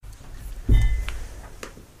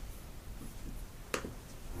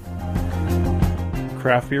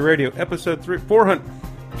Craft Beer Radio, episode 400.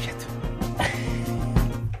 Shit.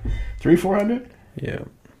 400? Yeah.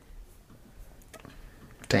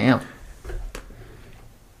 Damn.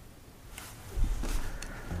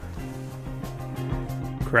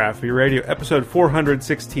 Craft Beer Radio, episode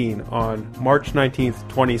 416 on March 19th,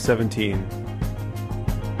 2017.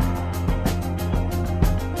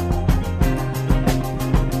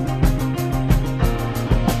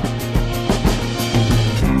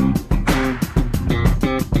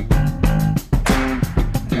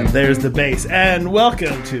 There's the bass, and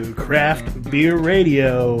welcome to Craft Beer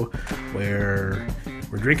Radio, where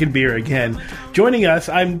we're drinking beer again. Joining us,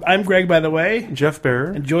 I'm Greg, by the way. Jeff Bear.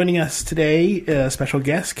 And joining us today, special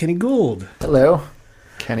guest, Kenny Gould. Hello.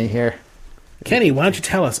 Kenny here. Kenny, why don't you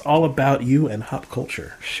tell us all about you and hop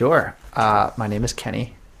culture? Sure. My name is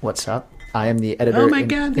Kenny. What's up? I am the editor. Oh my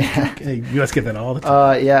God. You must get that all the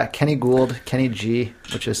time. Yeah, Kenny Gould, Kenny G,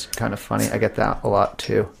 which is kind of funny. I get that a lot,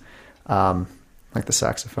 too. Like the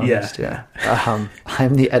saxophonist, yeah.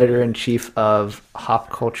 I'm the editor-in-chief of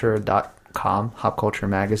hopculture.com, Hop Culture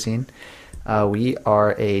Magazine. We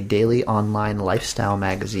are a daily online lifestyle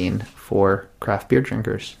magazine for craft beer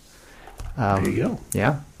drinkers. There you go.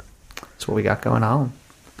 Yeah, that's what we got going on.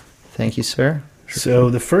 Thank you, sir. So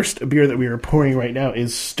the first beer that we are pouring right now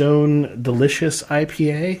is Stone Delicious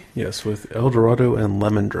IPA. Yes, with El Dorado and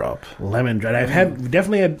Lemon Drop. Lemon Drop.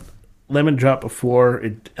 Definitely had Lemon Drop before.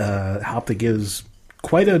 It hop that gives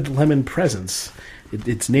quite a lemon presence.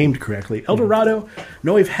 It's named correctly. El Dorado,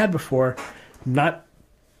 no, we've had before. Not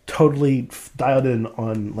totally dialed in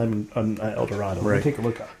on El Dorado. Right. Take a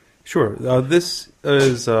look. Sure. This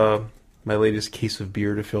is my latest case of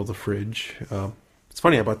beer to fill the fridge. It's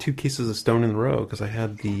funny, I bought 2 cases of Stone in a row because I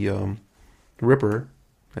had the Ripper,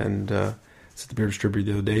 and it's at the beer distributor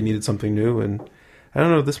the other day. Needed something new, and I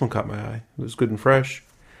don't know, this one caught my eye. It was good and fresh,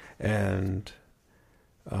 and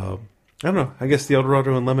I don't know, I guess the El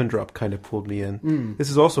Dorado and Lemon Drop kind of pulled me in.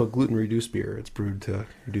 This is also a gluten-reduced beer. It's brewed to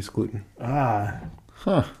reduce gluten. Huh.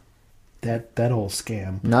 That whole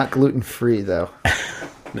scam. Not gluten-free, though.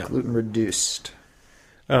 No. Gluten-reduced.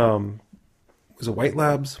 Was it White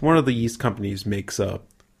Labs? One of the yeast companies makes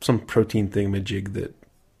some protein thingamajig that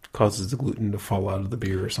causes the gluten to fall out of the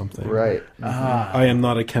beer or something. Right. I am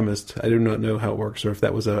not a chemist. I do not know how it works or if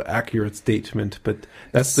that was an accurate statement, but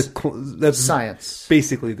that's that's science.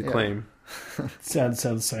 Basically the claim. Sounds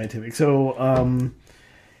scientific. So,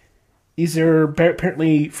 these are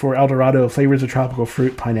apparently for El Dorado flavors of tropical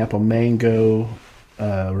fruit, pineapple, mango,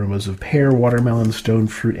 aromas of pear, watermelon, stone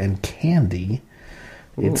fruit, and candy.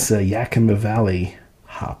 Ooh. It's a Yakima Valley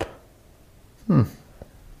hop.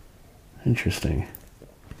 Interesting.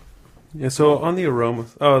 Yeah, so on the aroma,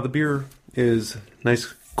 the beer is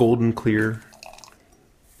nice golden clear,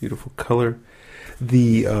 beautiful color.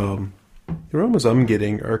 The aromas I'm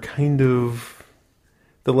getting are kind of,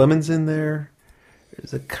 the lemons in there.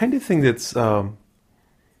 There's a kind of thing that's like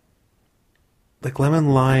lemon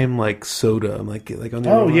lime, like soda. I'm like on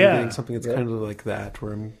the aroma, I'm getting something that's kind of like that,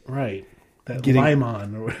 where I'm that lime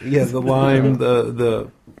on. Yeah, the lime,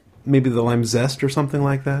 the maybe the lime zest or something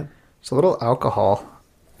like that. It's a little alcohol.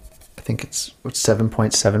 I think it's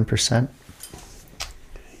 7.7%.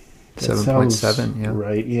 7.7, yeah.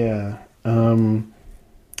 Right, yeah.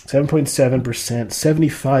 7.7%,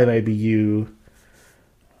 75 IBU.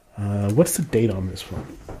 What's the date on this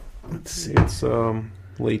one? Let's see. It's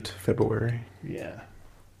late February. Yeah.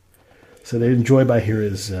 So the enjoy by here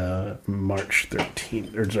is March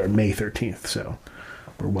 13th, or sorry, May 13th, so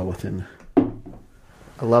we're well within.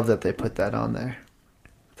 I love that they put that on there.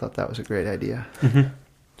 I thought that was a great idea. Mm-hmm.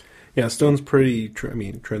 Yeah, Stone's pretty,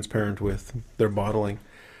 transparent with their bottling.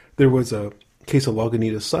 There was a case of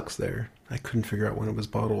Lagunitas Sucks there. I couldn't figure out when it was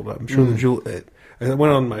bottled. I'm sure I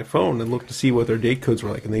went on my phone and looked to see what their date codes were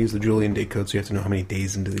like, and they use the Julian date code, so you have to know how many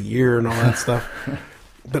days into the year and all that stuff.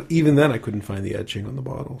 But even then, I couldn't find the etching on the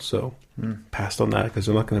bottle, so passed on that because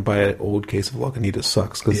I'm not going to buy an old case of Lagunitas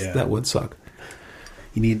Sucks because that would suck.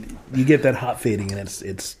 You get that hop fading, and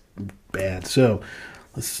it's bad. So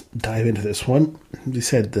let's dive into this one. You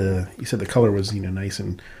said the color was nice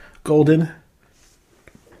and golden.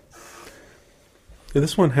 Yeah,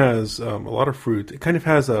 this one has a lot of fruit. It kind of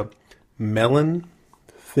has a melon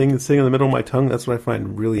thing that's sitting in the middle of my tongue. That's what I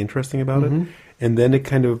find really interesting about it. And then it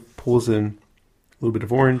kind of pulls in a little bit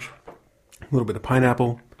of orange, a little bit of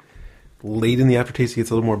pineapple. Late in the aftertaste, it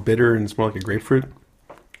gets a little more bitter and it's more like a grapefruit.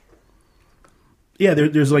 Yeah,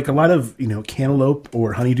 there's like a lot of cantaloupe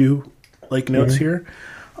or honeydew like notes here.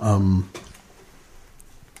 Yeah,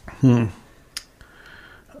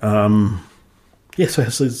 so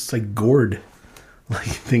it's like gourd, like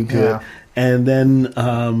thing to it, and then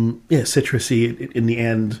citrusy in the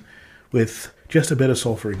end with just a bit of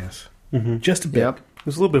sulfuriness, just a bit. Yep.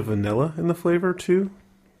 There's a little bit of vanilla in the flavor too,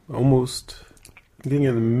 almost getting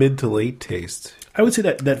a mid to late taste. I would say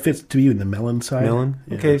that fits to you in the melon side. Melon?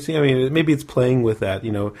 Yeah. Okay, see, I mean, maybe it's playing with that,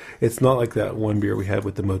 it's not like that one beer we had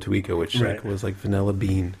with the Motueka, which was like vanilla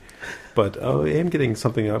bean. But I am getting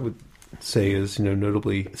something I would say is,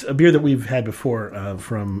 notably... It's a beer that we've had before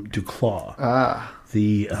from Duclaw.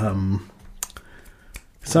 The,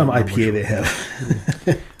 some IPA they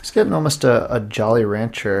have. It's getting almost a Jolly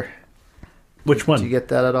Rancher. Which one? Do you get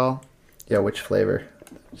that at all? Yeah, which flavor?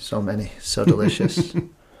 So many. So delicious.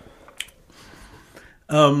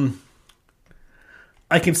 I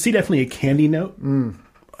can see definitely a candy note,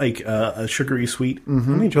 like a sugary sweet. How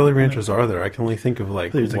many Jolly Ranchers are there? I can only think of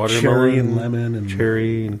There's watermelon, cherry and lemon and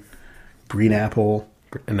cherry and green apple,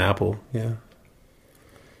 an apple. Yeah,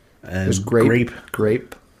 and there's grape.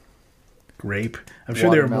 I'm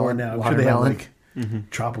sure there are more Watermelon, now. I'm sure they have watermelon.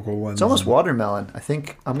 tropical ones. It's almost watermelon. I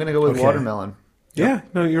think I'm going to go with watermelon. Yeah.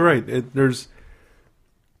 No, you're right. There's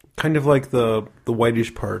kind of like the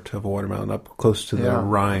whitish part of a watermelon up close to the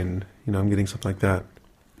rind. I'm getting something like that.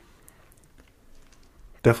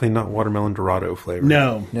 Definitely not watermelon Dorado flavor.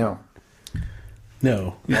 No.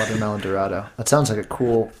 Watermelon Dorado. That sounds like a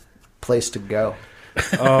cool place to go.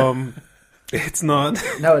 It's not.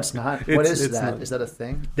 No, it's not. What is it's that? not. Is that a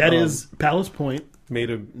thing? That is Ballast Point. Made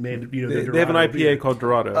the they have an IPA beer. called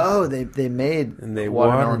Dorado. Oh, they made and they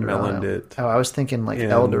watermelon watermeloned Dorado. it. Oh, I was thinking like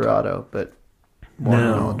El Dorado, but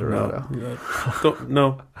watermelon Dorado.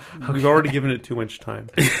 No. We've already given it too much time.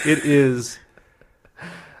 It is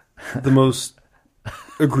the most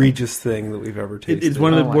egregious thing that we've ever tasted. It's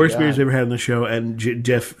one of the my worst God. beers we've ever had on the show, and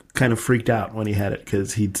Jeff kind of freaked out when he had it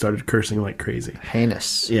because he started cursing like crazy.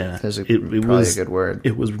 Heinous. Yeah, There's it probably was a good word.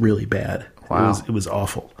 It was really bad. Wow. It was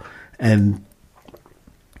awful, and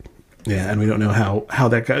we don't know how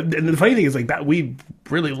that got. And the funny thing is, we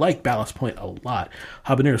really like Ballast Point a lot.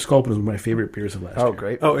 Habanero Sculpin was one of my favorite beers of last year.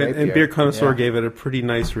 Great. Oh, great and Beer Connoisseur gave it a pretty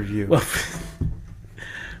nice review. Well,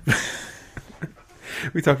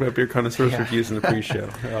 we talked about Beer Connoisseur's reviews in the pre-show.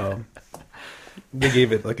 They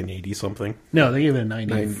gave it like an 80-something. no, they gave it a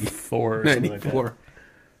 94 or something like 94.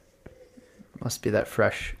 Must be that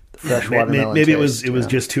fresh that. watermelon. Maybe taste, it was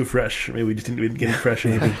just too fresh. Maybe we just didn't get it fresh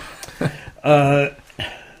enough.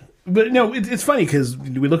 But no, it's funny because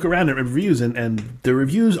we look around at reviews and the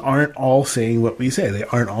reviews aren't all saying what we say. They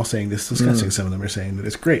aren't all saying this is disgusting. Some of them are saying that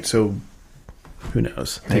it's great. So who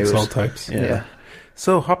knows? Takes all types. Yeah.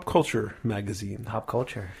 So, Hop Culture magazine. Hop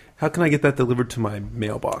Culture. How can I get that delivered to my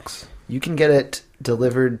mailbox? You can get it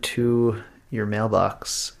delivered to your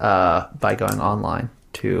mailbox by going online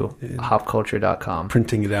to hopculture.com.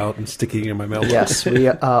 Printing it out and sticking it in my mailbox. Yes, we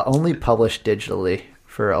only publish digitally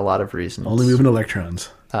for a lot of reasons. Only moving electrons.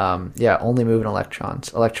 Only moving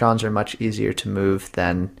electrons. Electrons are much easier to move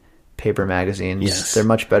than paper magazines. Yes. They're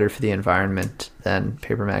much better for the environment than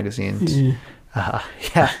paper magazines.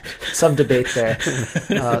 Some debate there.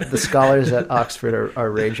 The scholars at Oxford are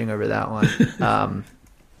raging over that one.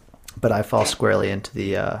 But I fall squarely into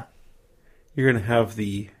the... You're going to have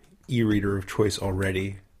the e-reader of choice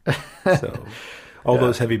already. So all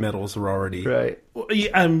those heavy metals are already... Right. Well,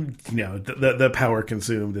 the power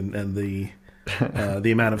consumed and the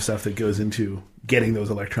amount of stuff that goes into getting those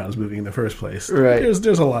electrons moving in the first place. Right.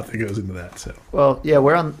 There's a lot that goes into that. So. Well, yeah,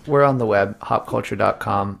 we're on the web,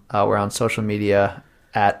 hopculture.com. We're on social media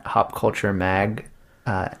at hopculturemag,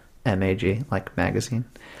 MAG, like magazine.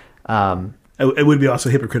 It would be also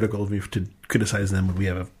hypocritical of me to criticize them when we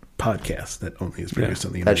have a podcast that only is produced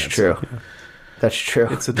on the internet. That's true. So. That's true.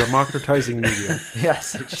 It's a democratizing medium.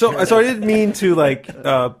 Yes. So I didn't mean to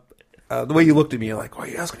the way you looked at me, like, why are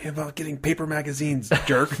you asking me about getting paper magazines,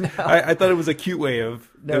 jerk? No. I thought it was a cute way of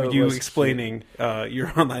you explaining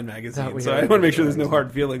your online magazine. So I want to make sure there's no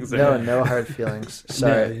hard feelings there. No hard feelings.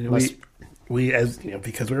 Sorry. We, as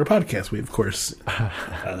because we're a podcast, we of course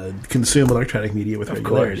consume electronic media with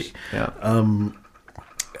regularity. Yeah.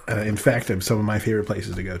 In fact, some of my favorite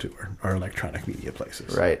places to go to are electronic media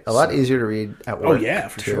places. Right. A lot easier to read at work. Oh yeah,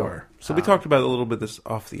 for sure. So we talked about a little bit this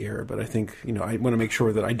off the air, but I think I want to make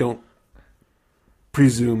sure that I don't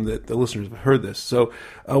presume that the listeners have heard this. So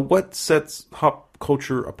what sets Hop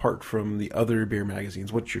Culture apart from the other beer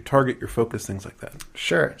magazines? What's your target, your focus, things like that?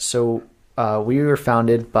 Sure. So we were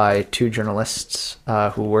founded by two journalists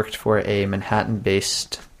who worked for a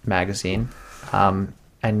Manhattan-based magazine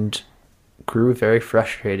and grew very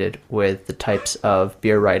frustrated with the types of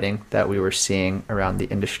beer writing that we were seeing around the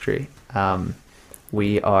industry.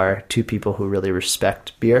 We are two people who really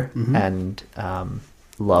respect beer and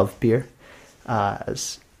love beer.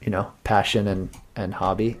 as passion and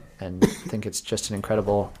hobby, and think it's just an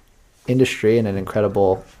incredible industry and an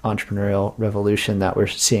incredible entrepreneurial revolution that we're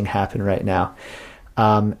seeing happen right now.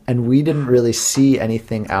 And we didn't really see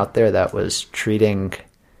anything out there that was treating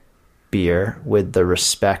beer with the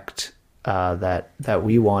respect that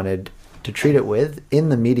we wanted to treat it with in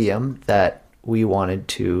the medium that we wanted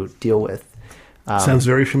to deal with. Sounds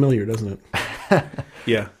very familiar, doesn't it?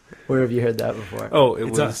 Yeah. Where have you heard that before? Oh, it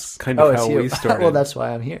was us. kind of how you. we started. Well, that's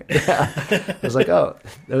why I'm here. Yeah. I was like, oh,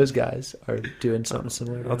 those guys are doing something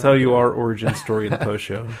similar. I'll tell you our origin story in the post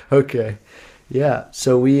show. Okay. Yeah.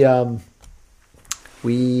 So we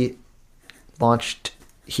launched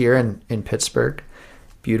here in Pittsburgh,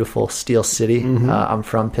 beautiful Steel City. I'm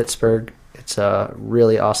from Pittsburgh. It's a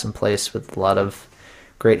really awesome place with a lot of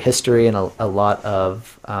great history and a lot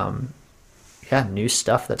of new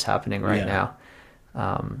stuff that's happening right now.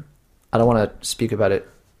 I don't want to speak about it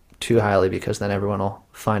too highly because then everyone will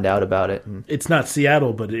find out about it. And it's not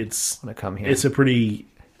Seattle, but it's want to come here. It's a pretty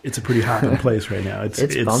hopping place right now. It's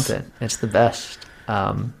bumping. It's the best.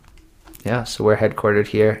 So we're headquartered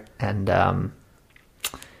here, and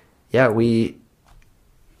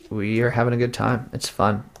we are having a good time. It's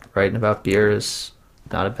fun. Writing about beer is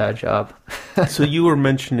not a bad job. So you were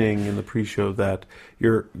mentioning in the pre-show that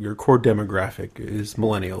your core demographic is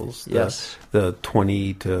millennials. Yes. The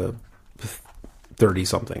 20 to 30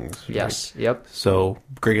 somethings. Yes. Right? Yep. So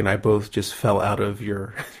Greg and I both just fell out of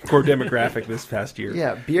your core demographic this past year.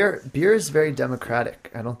 Yeah. Beer is very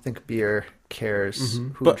democratic. I don't think beer cares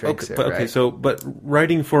who drinks it. But, right? But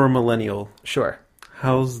writing for a millennial. Sure.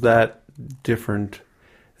 How's that different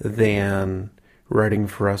than writing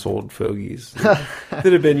for us old fogies that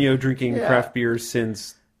have been, drinking craft beers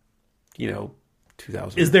since,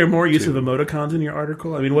 2000. Is there more use of emoticons in your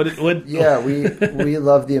article? I mean, what? Yeah, we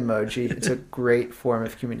love the emoji. It's a great form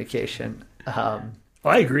of communication. I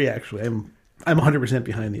agree. Actually, I'm 100%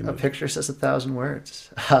 behind the emoji. A picture says 1,000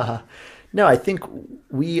 words. No, I think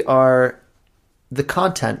the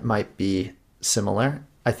content might be similar.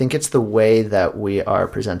 I think it's the way that we are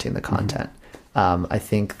presenting the content. I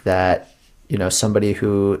think that somebody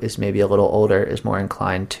who is maybe a little older is more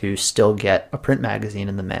inclined to still get a print magazine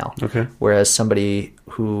in the mail. Okay. Whereas somebody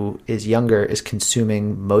who is younger is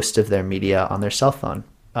consuming most of their media on their cell phone,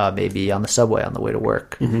 maybe on the subway on the way to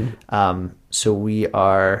work. So we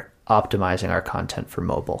are optimizing our content for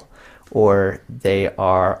mobile, or they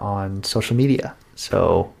are on social media.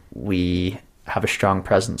 So we have a strong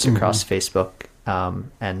presence across Facebook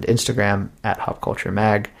and Instagram at Hop Culture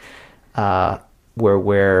Mag, where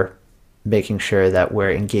we're making sure that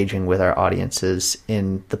we're engaging with our audiences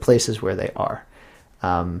in the places where they are.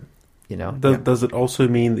 Does it also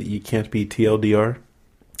mean that you can't be TLDR?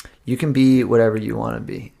 You can be whatever you want to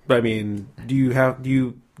be. I mean,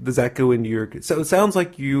 does that go into your... So it sounds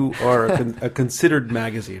like you are a considered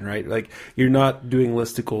magazine, right? Like you're not doing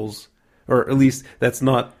listicles, or at least that's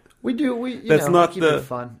not... We do. That's not keep the it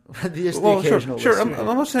fun. Sure. I'm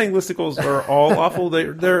not saying listicles are all awful.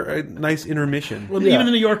 They're a nice intermission. Well, even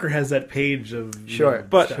the New Yorker has that page of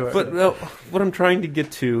But what I'm trying to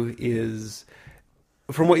get to is,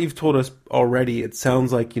 from what you've told us already, it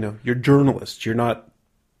sounds like you're journalists. You're not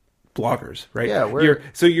bloggers, right? Yeah, you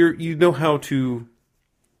know how to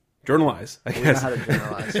journalize. I guess. We know how to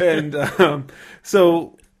journalize, and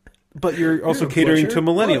but you're also catering to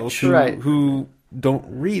millennials who don't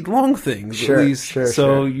read long things, at least.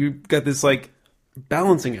 So you've got this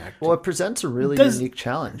balancing act. Well, it presents a really unique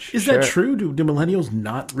challenge. Is that true? Do millennials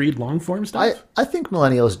not read long form stuff? I think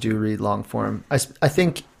millennials do read long form. I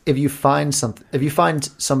think if you find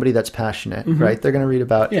somebody that's passionate, right, they're going to read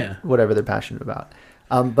about whatever they're passionate about.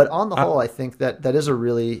 But on the whole, I think that is a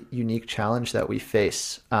really unique challenge that we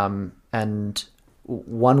face. And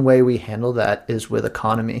one way we handle that is with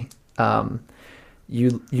economy.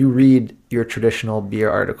 You read your traditional beer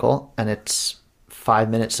article, and it's 5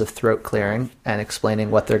 minutes of throat clearing and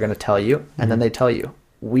explaining what they're going to tell you, and then they tell you.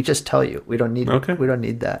 We just tell you. We don't need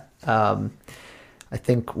that. I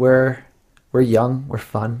think we're young, we're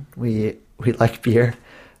fun, we like beer.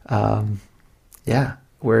 It's kind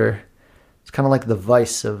of like the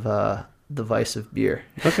vice of beer.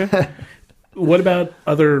 Okay. What about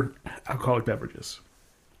other alcoholic beverages?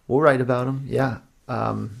 We'll write about them. Yeah.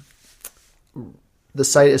 The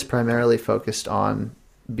site is primarily focused on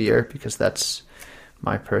beer because that's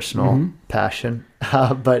my personal passion.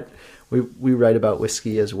 But we write about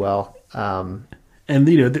whiskey as well. And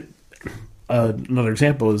another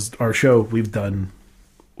example is our show. We've done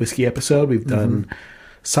whiskey episode. We've done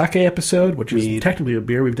sake episode, which is technically a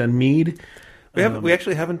beer. We've done mead. We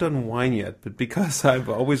actually haven't done wine yet, but because I've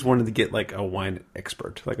always wanted to get like a wine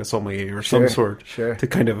expert, like a sommelier or some sort, to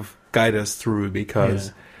kind of guide us through,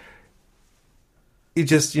 because it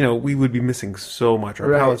just, we would be missing so much.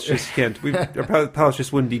 Our palates just can't. Our palates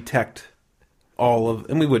just wouldn't detect all of,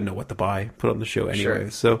 and we wouldn't know what to buy, put on the show anyway.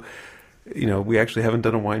 So, we actually haven't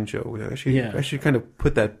done a wine show. I should kind of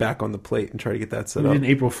put that back on the plate and try to get that set up. We did an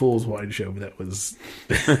April Fool's wine show, but that was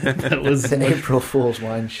an April Fool's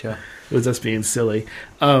wine show. It was us being silly.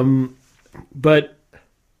 But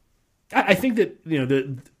I think that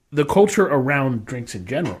the culture around drinks in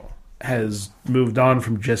general has moved on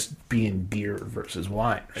from just being beer versus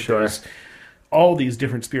wine. Right? Sure. There's all these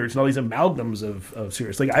different spirits and all these amalgams of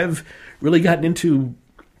spirits. Like, I've really gotten into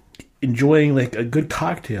enjoying like a good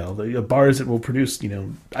cocktail. The bars that will produce,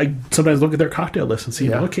 I sometimes look at their cocktail list and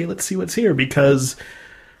see, okay, let's see what's here, because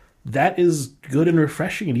that is good and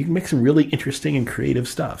refreshing, and you can make some really interesting and creative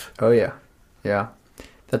stuff. Oh yeah, yeah.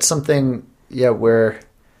 That's something. Yeah, we're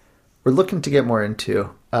looking to get more into.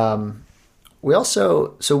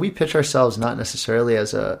 We pitch ourselves not necessarily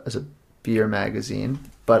as a beer magazine,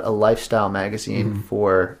 but a lifestyle magazine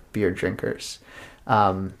for beer drinkers.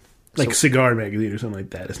 Like Cigar Magazine or something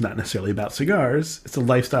like that. It's not necessarily about cigars. It's a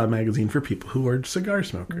lifestyle magazine for people who are cigar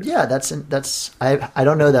smokers. Yeah, I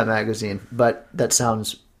don't know that magazine, but that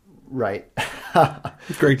sounds right.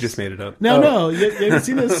 Greg just made it up. No. You haven't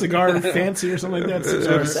seen a Cigar Fancy or something like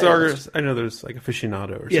that? Cigars. I know there's like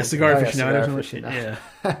Aficionado or something. Yeah, Cigar Aficionado. Cigar or something. Aficionado.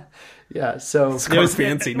 Yeah. Yeah, so... Cigar's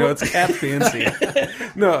fancy. No, it's cat fancy.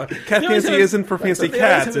 No, cat fancy isn't for fancy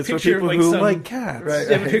cats. It's for people who like cats. Right.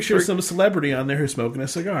 They have a picture of some celebrity on there who's smoking a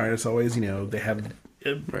cigar. And it's always, they have,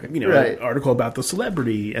 an article about the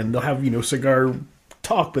celebrity. And they'll have, cigar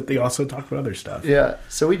talk, but they also talk about other stuff. Yeah.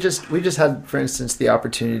 So we just had, for instance, the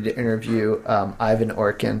opportunity to interview Ivan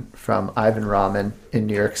Orkin from Ivan Ramen in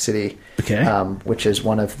New York City. Okay. Which is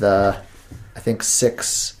one of the, I think,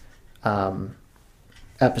 6...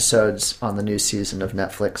 episodes on the new season of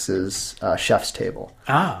Netflix's Chef's Table.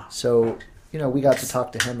 So, we got to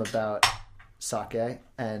talk to him about sake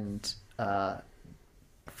and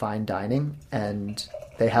fine dining, and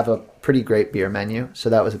they have a pretty great beer menu.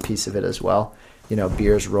 So that was a piece of it as well.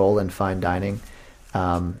 Beer's role in fine dining.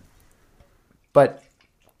 But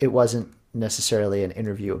it wasn't necessarily an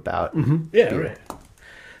interview about beer. Right.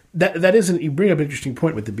 That isn't, you bring up an interesting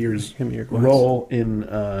point with the beer's role in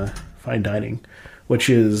fine dining, which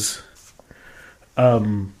is,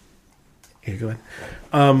 go ahead.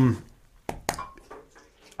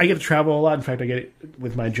 I get to travel a lot. In fact, I get it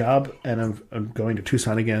with my job, and I'm going to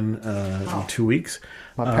Tucson again in 2 weeks.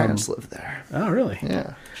 My parents live there. Oh, really?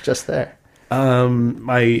 Yeah, it's just there.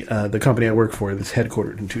 The company I work for is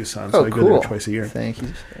headquartered in Tucson, so I go there twice a year. Thank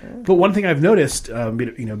you. But one thing I've noticed,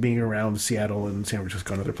 being around Seattle and San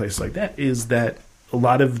Francisco and other places like that, is that a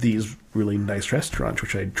lot of these really nice restaurants,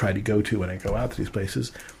 which I try to go to when I go out to these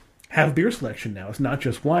places, have beer selection now. It's not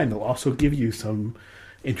just wine. They'll also give you some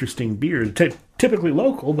interesting beers, typically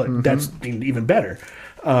local, but that's even better,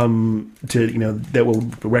 that will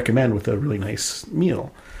recommend with a really nice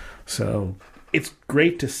meal. So it's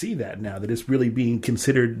great to see that now, that it's really being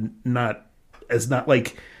considered not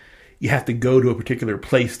like you have to go to a particular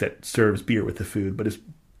place that serves beer with the food, but it's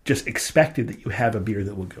just expected that you have a beer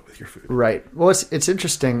that will go with your food. Right. Well, it's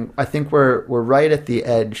interesting. I think we're right at the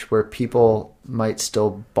edge where people might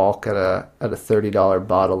still balk at a $30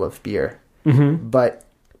 bottle of beer, but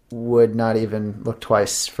would not even look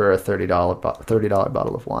twice for a $30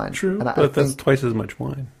 bottle of wine. True, and but that's twice as much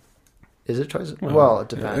wine. Is it twice? Well, it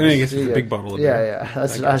depends. I guess it's a big bottle of beer. Yeah.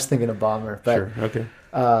 I was thinking a bomber. But, sure. Okay.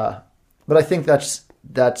 But I think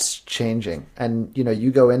that's changing. And,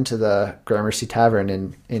 you go into the Gramercy Tavern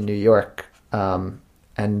in New York, and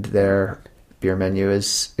their beer menu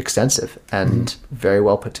is extensive and very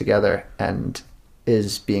well put together, and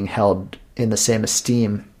is being held in the same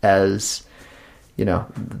esteem as,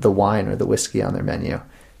 the wine or the whiskey on their menu.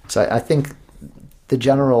 So I think the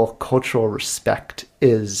general cultural respect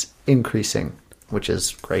is increasing, which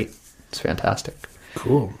is great. It's fantastic.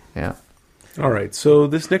 Cool. Yeah. All right, so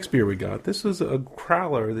this next beer we got, this is a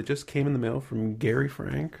crowler that just came in the mail from Gary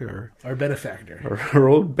Frank, our benefactor. Our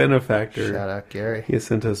old benefactor. Shout out, Gary. He has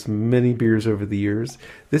sent us many beers over the years.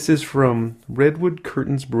 This is from Redwood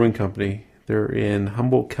Curtains Brewing Company. They're in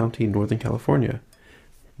Humboldt County, Northern California.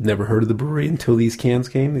 Never heard of the brewery until these cans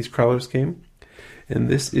came, these crowlers came. And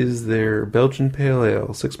this is their Belgian Pale Ale,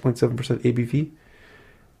 6.7% ABV.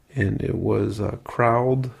 And it was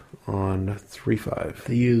crowled on 3.5.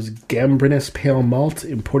 They use Gambrinus Pale Malt,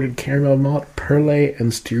 imported caramel malt, Perle,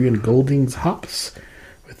 and Styrian Goldings hops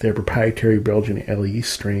with their proprietary Belgian ale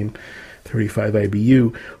yeast strain, 35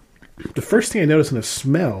 IBU. The first thing I noticed in the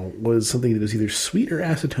smell was something that was either sweet or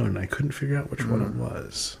acetone, and I couldn't figure out which one it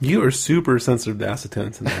was. You are super sensitive to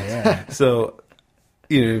acetone tonight. Yeah. So,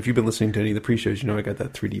 if you've been listening to any of the pre-shows, I got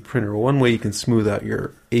that 3D printer. Well, one way you can smooth out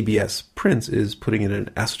your ABS prints is putting it in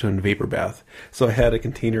an acetone vapor bath. So I had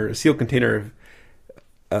a sealed container of,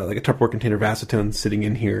 like a Tupperware container of acetone sitting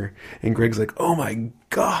in here, and Greg's like, "Oh my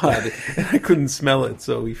god!" and I couldn't smell it,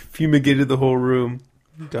 so we fumigated the whole room,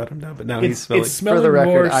 got him down. But now he's smelling. For the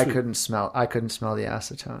record, I couldn't smell the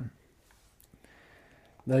acetone.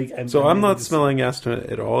 I'm not smelling acetone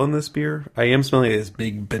at all in this beer. I am smelling this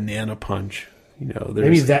big banana punch.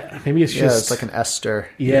 Maybe it's just it's like an ester.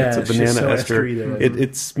 Yeah, it's a banana so ester.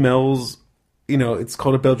 It smells. It's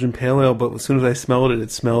called a Belgian Pale Ale, but as soon as I smelled it, it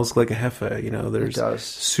smells like a Hefe. There's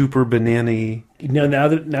super banana-y. Now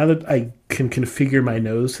that I can configure my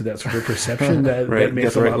nose to that sort of perception, that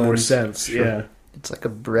makes a lot more sense. Sure. Yeah, it's like a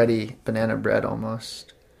banana bread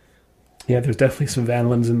almost. Yeah, there's definitely some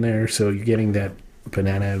vanillins in there, so you're getting that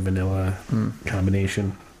banana and vanilla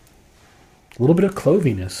combination. A little bit of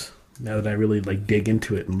cloviness. Now that I really dig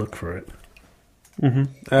into it and look for it. Mm-hmm.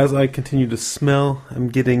 As I continue to smell, I'm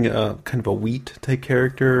getting kind of a wheat type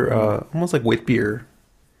character, almost like wheat beer,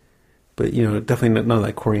 but definitely none of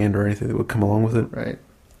that coriander or anything that would come along with it. Right.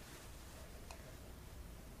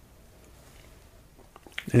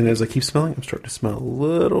 And as I keep smelling, I'm starting to smell a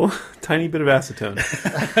little tiny bit of acetone.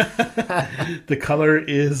 The color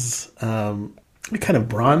is kind of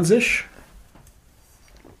bronzish,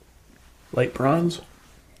 light bronze.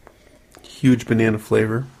 Huge banana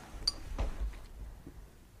flavor.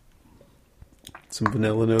 Some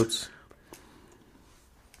vanilla notes.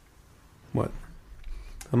 What?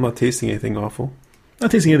 I'm not tasting anything awful. Not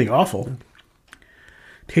tasting anything awful.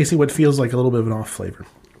 Tasting what feels like a little bit of an off flavor.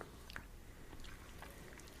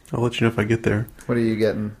 I'll let you know if I get there. What are you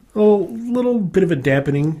getting? A little bit of a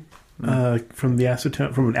dampening from the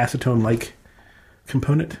acetone, from an acetone-like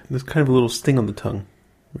component. There's kind of a little sting on the tongue,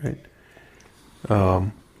 right?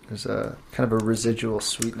 There's a kind of a residual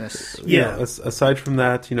sweetness. Yeah. Aside from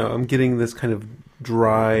that, I'm getting this kind of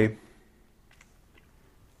dry.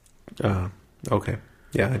 Okay.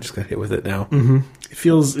 Yeah, I just got hit with it now. Mm-hmm. It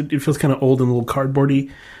feels kind of old and a little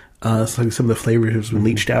cardboardy. It's like some of the flavor has been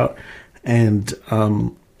leached out, and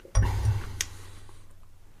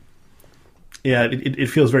it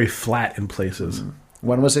feels very flat in places.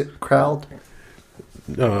 When was it crowled?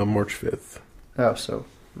 March 5th. Oh, so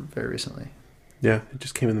very recently. Yeah, it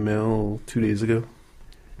just came in the mail 2 days ago.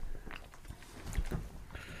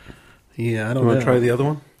 Yeah, I don't know. Want to try the other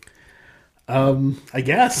one? I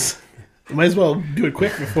guess. Might as well do it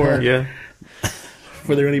quick before. Yeah.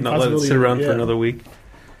 Before there are any not possibilities. Let it sit around for another week.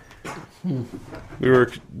 We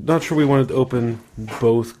were not sure we wanted to open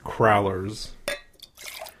both crowlers.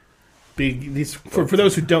 For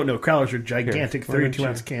those who don't know, crowlers are gigantic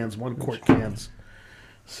 32-ounce cans, 1 quart cans.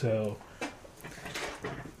 So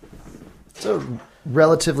it's a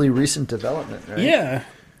relatively recent development, right? Yeah.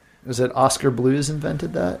 Was it Oscar Blues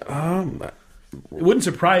invented that? It wouldn't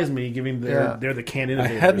surprise me, given they're the can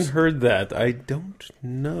innovators. I hadn't heard that. I don't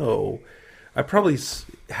know. I probably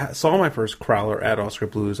saw my first crowler at Oscar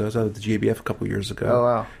Blues. I was out at the GABF a couple years ago. Oh,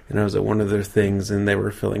 wow. And I was at one of their things, and they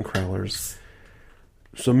were filling crowlers.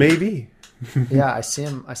 So maybe. Yeah, I see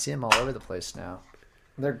them all over the place now.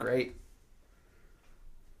 They're great.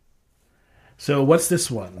 So what's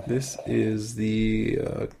this one? This is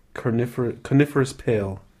the coniferous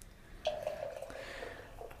pale.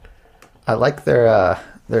 I like their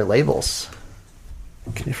labels.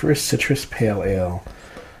 Coniferous citrus pale ale.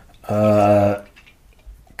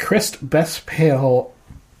 Crisp Best Pale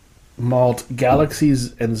Malt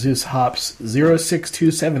Galaxies and Zeus hops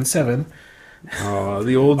 06277. Oh,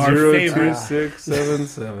 the old Our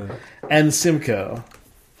 02677. And Simcoe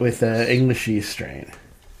with an English yeast strain.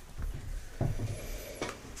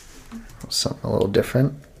 Something a little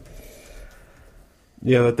different.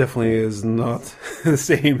 Yeah, that definitely is not the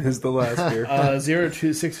same as the last beer.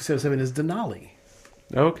 02677 is Denali.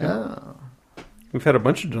 Okay. Oh. We've had a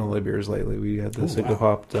bunch of Denali beers lately. We had the single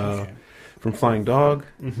hopped from Flying Dog.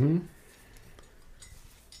 Mm-hmm.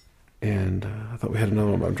 And I thought we had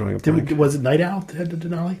another one, but I'm drawing a blank. Was it Night Owl that had the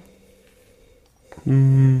Denali?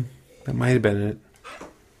 That might have been it.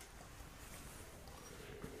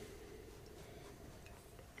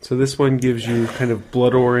 So this one gives you kind of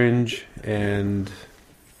blood orange and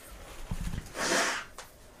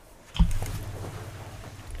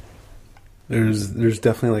there's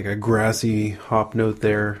definitely like a grassy hop note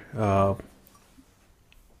there.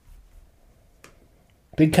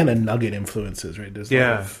 Big kind of nugget influences, right? There's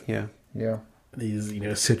yeah.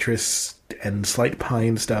 These, citrus and slight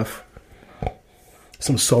pine stuff.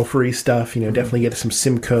 some sulfury stuff. Definitely get some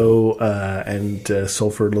Simcoe and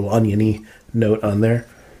sulfur, little oniony note on there.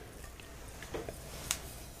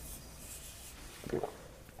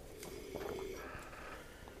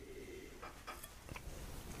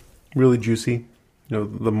 Really juicy.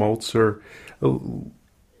 The malts are kind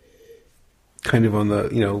of on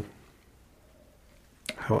the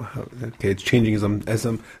how okay, it's changing as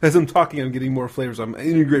I'm talking. I'm getting more flavors. I'm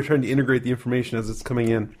trying to integrate the information as it's coming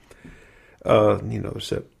in. Another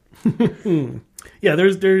sip. Yeah,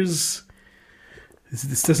 there's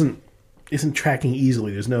this isn't tracking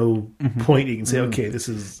easily. There's no point you can say, okay, this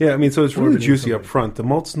is... Yeah, I mean, so it's really juicy up front. The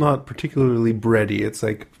malt's not particularly bready. It's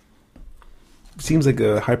seems like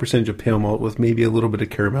a high percentage of pale malt with maybe a little bit of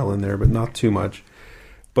caramel in there, but not too much.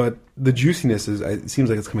 But the juiciness it seems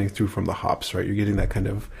like it's coming through from the hops, right? You're getting that kind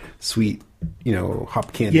of sweet,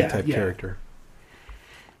 hop candy type character.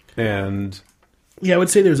 And... Yeah, I would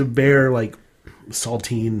say there's a bare,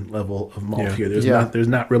 saltine level of malt here. There's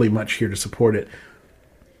not really much here to support it.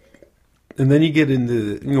 And then you get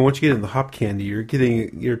into, once you get into the hop candy,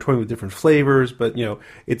 you're toying with different flavors, but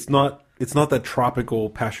it's not that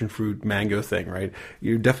tropical passion fruit mango thing, right?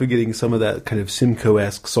 You're definitely getting some of that kind of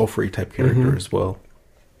Simcoe-esque sulfury type character as well.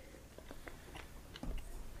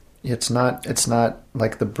 It's not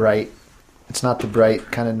like the bright. It's not the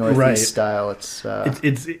bright kind of Northeast style. It's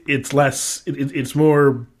less. It's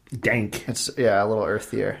more dank. It's a little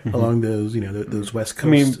earthier along those those West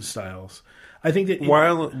Coast styles. I think that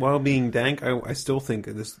while being dank, I still think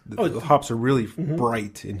the hops are really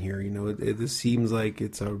bright in here. This seems like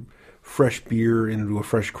it's a fresh beer into a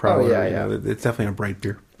fresh crowd. It's definitely a bright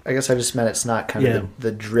beer. I guess I just meant it's not kind of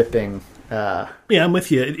the dripping. I'm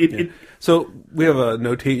with you. So we have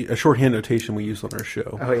a shorthand notation we use on our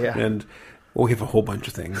show. Oh yeah, and we have a whole bunch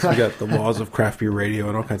of things. We got the laws of craft beer radio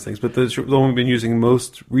and all kinds of things. But the one we've been using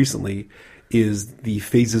most recently is the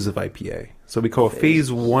phases of IPA. So we call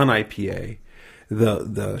phase 1 IPA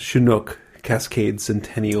the Chinook Cascade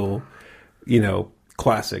Centennial,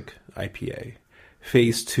 classic IPA.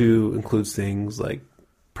 Phase 2 includes things like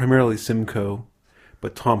primarily Simcoe,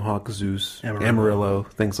 but Tomahawk, Zeus, Amarillo,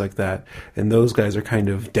 things like that. And those guys are kind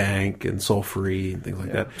of dank and sulfury and things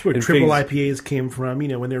like that. That's where triple IPAs came from,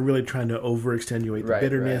 when they're really trying to over-extenuate the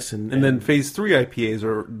bitterness. Right. And then phase 3 IPAs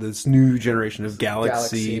are this new generation of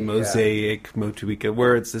Galaxy Mosaic, Motueka,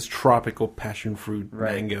 where it's this tropical passion fruit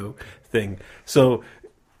mango thing. So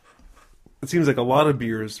it seems like a lot of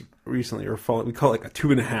beers recently are falling. We call it like a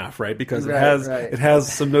 2.5, right? Because it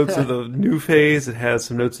has some notes of the new phase. It has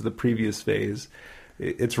some notes of the previous phase.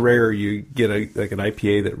 It's rare you get an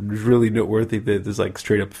IPA that is really noteworthy that is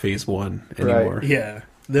straight up phase 1 anymore. Right. Yeah,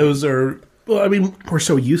 those are. Well, I mean, we're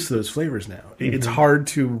so used to those flavors now. It's hard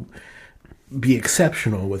to be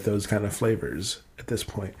exceptional with those kind of flavors at this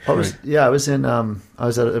point. I was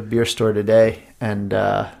at a beer store today, and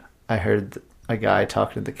I heard a guy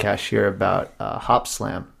talking to the cashier about Hop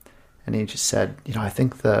Slam, and he just said, I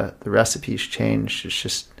think the recipe's changed. It's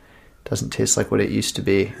just doesn't taste like what it used to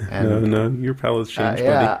be. And, no, your palate's changed,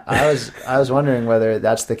 buddy. I was wondering whether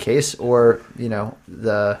that's the case or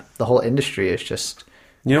the whole industry is just.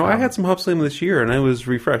 I had some Hop Slam this year and I was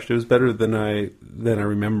refreshed. It was better than I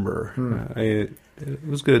remember. It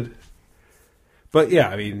was good, but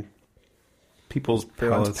I mean, people's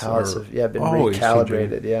palates have been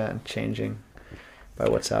recalibrated, and changing by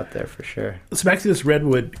what's out there for sure. So back to this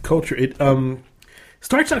redwood culture, it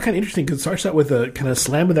starts out kind of interesting because it starts out with a kind of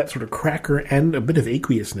slam of that sort of cracker and a bit of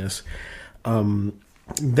aqueousness.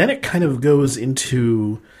 Then it kind of goes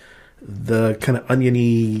into the kind of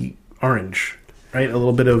oniony orange, right? A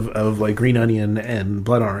little bit of green onion and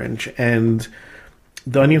blood orange. And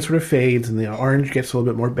the onion sort of fades and the orange gets a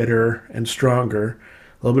little bit more bitter and stronger,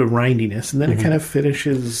 a little bit of rindiness. And then it kind of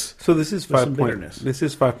finishes. So this is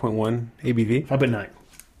 5.1 ABV? 5.9.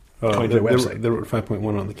 They wrote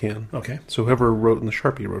 5.1 on the can. Okay. So whoever wrote in the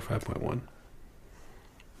Sharpie wrote 5.1.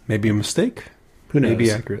 Maybe a mistake. Who knows?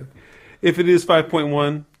 Maybe accurate. If it is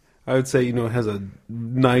 5.1, I would say, it has a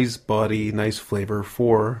nice body, nice flavor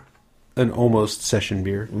for an almost session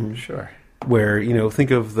beer. Sure. Where,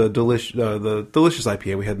 think of the delicious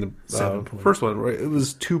IPA we had in the first one. Right? It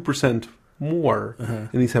was 2% more,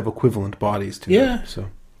 and these have equivalent bodies to it. So.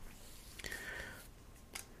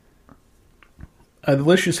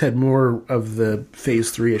 Delicious had more of the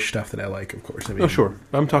Phase 3-ish stuff that I like, of course. I mean, sure.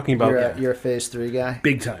 I'm talking about... You're a Phase 3 guy?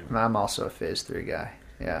 Big time. I'm also a Phase 3 guy,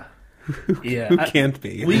 yeah. Who can't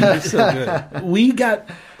be? It's so good. We got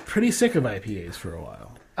pretty sick of IPAs for a while.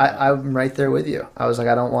 I'm right there with you. I was like,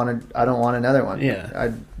 I don't want another one. Yeah.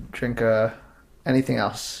 I'd drink a anything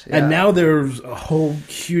else. Yeah. And now there's a whole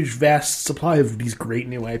huge, vast supply of these great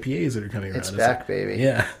new IPAs that are coming around. It's back, baby.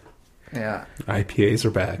 Yeah. Yeah. IPAs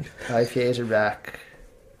are back. IPAs are back.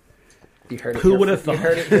 You heard it. Who would have thought? You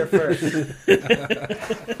heard it here first.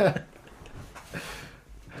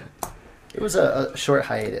 It was a short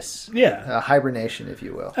hiatus. Yeah. A hibernation, if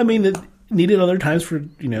you will. I mean, it needed other times for,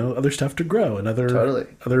 other stuff to grow and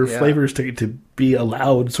other flavors to be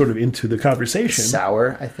allowed sort of into the conversation.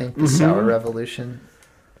 Sour, I think. The sour revolution.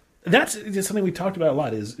 That's just something we talked about a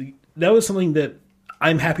lot. That was something that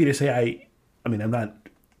I'm happy to say I'm not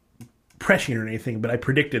prescient or anything, but I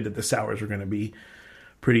predicted that the sours were going to be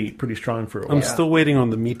pretty strong for a while. I'm still waiting on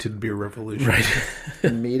the meated beer revolution. Right.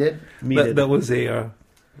 Meated? That was a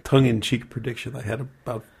tongue-in-cheek prediction I had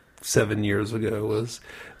about 7 years ago. Was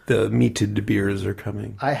the meated beers are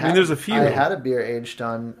coming? There's a few. I had a beer aged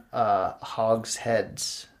on hogs'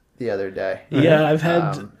 heads the other day. Yeah, I've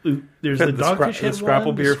had. There's the Dogfish Head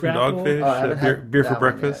Scrapple one, beer the from Dogfish. I haven't had beer for that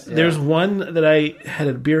one breakfast. yet. Yeah. There's one that I had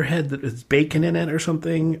a beer head that was bacon in it or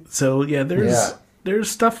something. So yeah, there's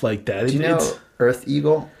stuff like that. Do you know Earth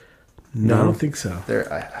Eagle? No, I don't think so.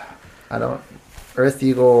 I don't. Earth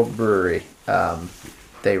Eagle Brewery.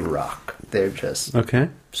 They rock. They're just some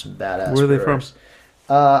badass. Where are they brewers.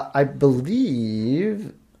 from? I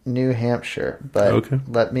believe New Hampshire, but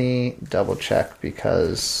let me double check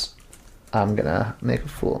because I'm gonna make a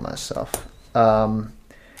fool of myself.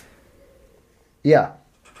 Yeah,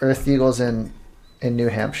 Earth Eagle's in New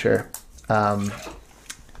Hampshire. Yeah,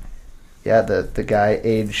 the guy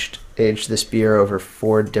aged this beer over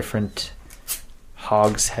 4 different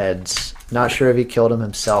hogs' heads. Not sure if he killed them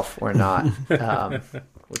himself or not.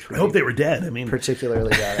 Which I hope they were dead. I mean,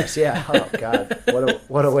 particularly badass. Yeah. Oh God,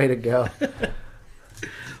 what a way to go.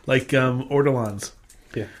 Like ortolans.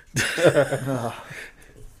 Yeah.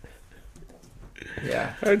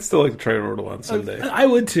 Yeah. I'd still like to try an ortolan someday. I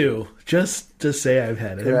would too. Just to say I've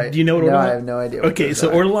had it. Right. Do you know what ortolans? No, I have no idea. Okay, so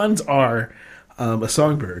ortolans are a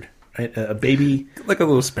songbird, right? A baby, like a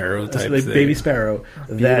little sparrow type like thing. baby sparrow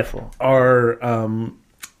Beautiful. that are.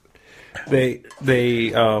 They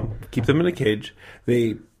keep them in a cage.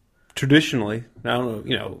 They traditionally, I don't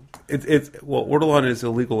know, ortolan is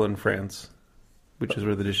illegal in France, which is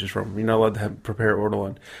where the dish is from. You're not allowed to prepare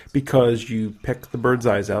ortolan because you peck the bird's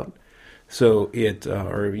eyes out, so it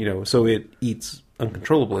eats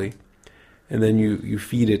uncontrollably, and then you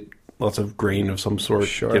feed it lots of grain of some sort,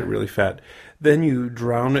 get it really fat. Then you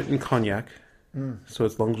drown it in cognac, so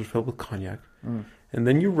its lungs are filled with cognac, and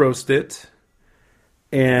then you roast it.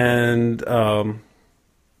 And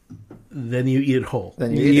then you eat it whole.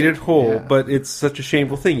 Then you eat it whole, but it's such a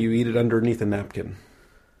shameful thing. You eat it underneath a napkin.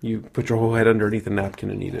 You put your whole head underneath a napkin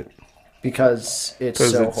and eat it because it's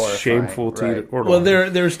horrifying. Shameful to eat it. Well,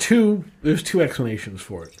 there's two explanations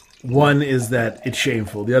for it. One is that it's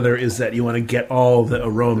shameful. The other is that you want to get all the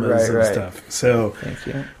aromas and stuff. So, thank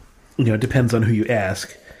you. It depends on who you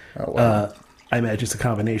ask. Oh, wow. I imagine it's a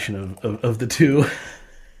combination of the two.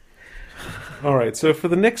 All right, so for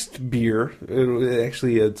the next beer,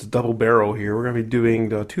 it's a double barrel here. We're going to be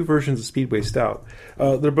doing 2 versions of Speedway Stout.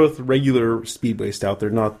 They're both regular Speedway Stout.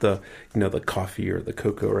 They're not the coffee or the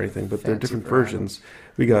cocoa or anything, but they're different versions.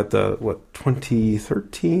 We got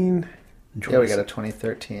 2013? Yeah, we got a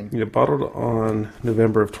 2013. Bottled on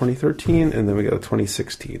November of 2013, and then we got a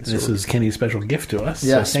 2016. So this is Kenny's special gift to us.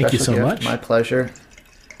 Yeah, so thank you so much. My pleasure.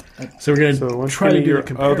 So we're going to try to do your a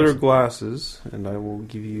comparison. other glasses, and I will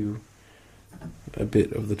give you a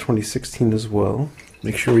bit of the 2016 as well.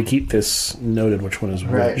 Make sure we keep this noted which one is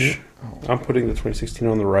which. I'm putting the 2016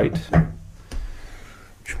 on the right.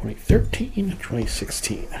 2013,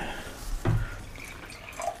 2016.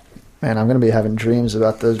 Man, I'm going to be having dreams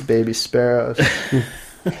about those baby sparrows.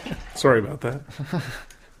 Sorry about that.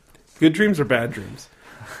 Good dreams or bad dreams?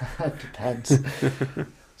 It depends.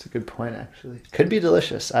 It's a good point, actually. Could be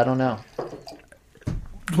delicious. I don't know.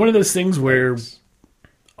 It's one of those things where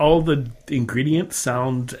all the ingredients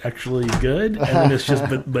sound actually good, and then it's just,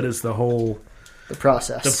 but it's the whole... The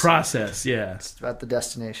process. The process, yeah. It's about the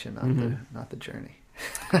destination, not the journey.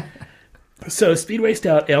 So, Speedway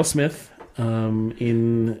Stout, AleSmith,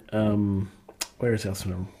 in... where is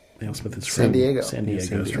AleSmith? AleSmith is from... San Diego. San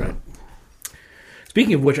Diego, that's right.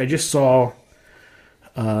 Speaking of which, I just saw...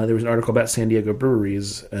 there was an article about San Diego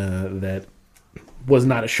breweries that was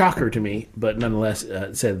not a shocker to me, but nonetheless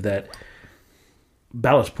said that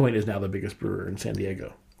Ballast Point is now the biggest brewer in San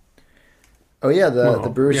Diego. Oh, yeah, the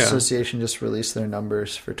Brewers Association just released their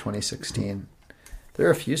numbers for 2016. There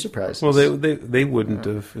are a few surprises. Well, they wouldn't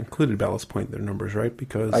have included Ballast Point in their numbers, right?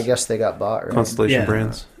 Because I guess they got bought, right? Constellation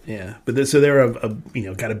Brands. Yeah, but so they're got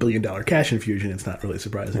 $1 billion cash infusion. It's not really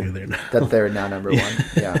surprising that they're now number one.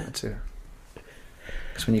 Yeah, too.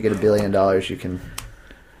 Because when you get $1 billion, you can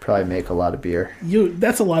probably make a lot of beer.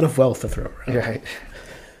 That's a lot of wealth to throw around. Right.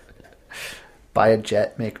 Buy a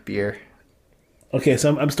jet, make beer. Okay,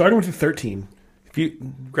 so I'm starting with the 13. If you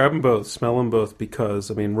grab them both, smell them both,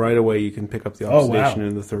 because right away you can pick up the oxidation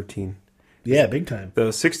in the 13. Yeah, big time.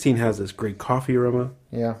 The 16 has this great coffee aroma.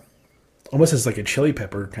 Yeah, almost as like a chili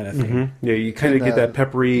pepper kind of thing. Mm-hmm. Yeah, you kind of get that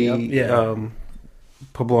peppery, like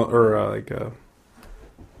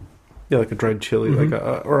a dried chili, like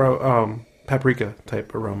a paprika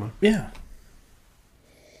type aroma. Yeah.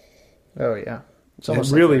 Oh yeah,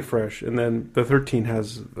 it's really fresh. And then the 13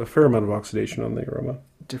 has a fair amount of oxidation on the aroma.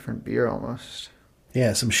 Different beer almost.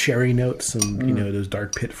 Yeah, some sherry notes, some those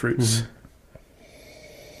dark pit fruits.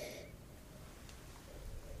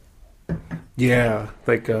 Mm-hmm. Yeah,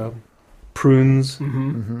 like prunes.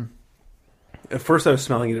 Mm-hmm. Mm-hmm. At first, I was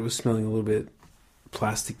smelling it. It was smelling a little bit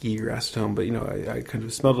plasticky or acetone, but I kind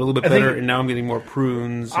of smelled it a little bit better. And now I'm getting more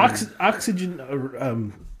prunes. Oxygen.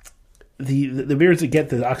 The beers that get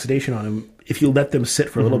the oxidation on them, if you let them sit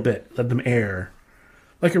for a little bit, let them air.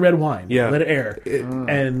 Like a red wine. Yeah. Let it air.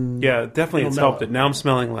 And yeah, definitely it's helped it. Now I'm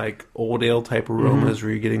smelling like old ale type aromas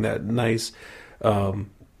where you're getting that nice, what's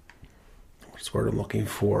the word I'm looking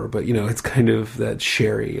for? But, it's kind of that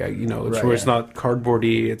sherry. It's where it's not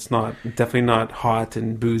cardboardy. It's definitely not hot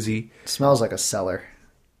and boozy. It smells like a cellar.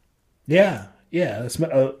 Yeah. Yeah.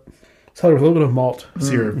 Cellar with a little bit of malt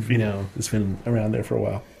syrup, it's been around there for a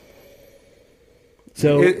while.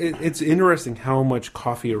 So it's interesting how much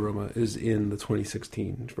coffee aroma is in the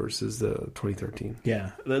 2016 versus the 2013.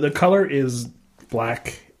 Yeah, the color is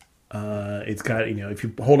black. It's got if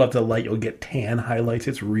you hold up to the light, you'll get tan highlights.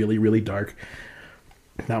 It's really really dark.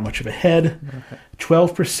 Not much of a head.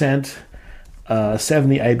 12%,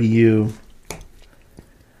 70 IBU,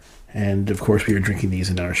 and of course we are drinking these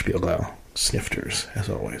in our Spielglau snifters as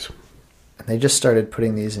always. And they just started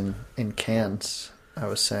putting these in cans. I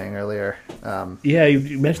was saying earlier. Yeah,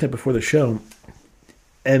 you mentioned that before the show.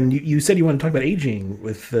 And you said you want to talk about aging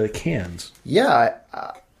with the cans. Yeah,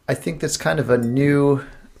 I think that's kind of a new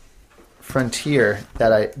frontier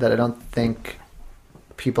that I don't think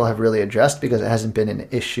people have really addressed because it hasn't been an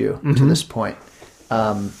issue to this point.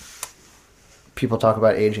 People talk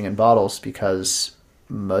about aging in bottles because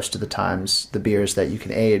most of the times the beers that you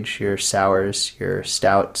can age, your sours, your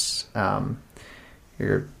stouts,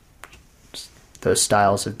 those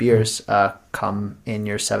styles of beers come in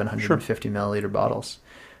your 750 milliliter bottles.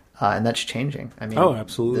 And that's changing. I mean,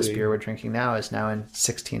 absolutely. This beer we're drinking now is now in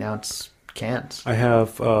 16-ounce cans. I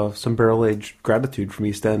have some barrel-aged Gratitude from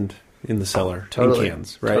East End in the cellar in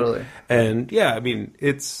cans, right? Totally. And, yeah, I mean,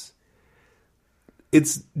 it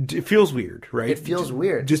feels weird, right? It feels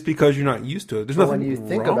weird. Just because you're not used to it. There's but nothing when you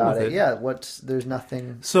think wrong about with it, there's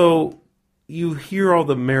nothing... So, you hear all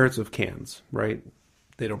the merits of cans, right?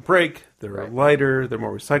 They don't break, they're lighter, they're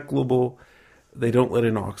more recyclable, they don't let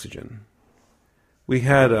in oxygen. We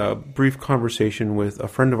had a brief conversation with a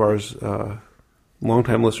friend of ours,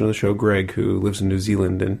 longtime listener of the show, Greg, who lives in New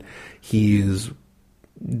Zealand, and he is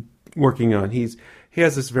working on, he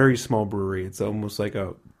has this very small brewery. It's almost like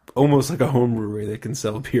a home brewery that can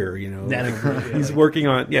sell beer, Nana brewery, He's working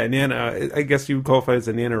on, Nana, I guess you would qualify as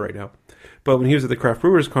a Nana right now. But when he was at the Craft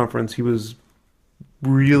Brewers Conference, he was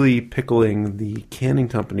really pickling the canning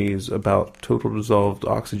companies about total dissolved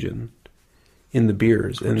oxygen in the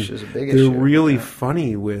beers. Which is a big they're issue. really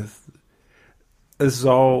funny with... This is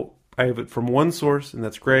all... I have it from one source, and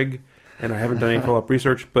that's Greg, and I haven't done any follow-up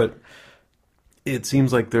research, but it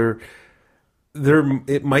seems like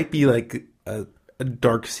it might be like a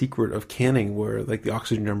dark secret of canning where like the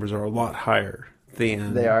oxygen numbers are a lot higher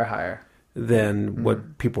than... They are higher. Than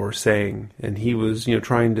what people are saying. And he was,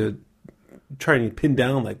 trying to pin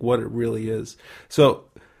down like what it really is. So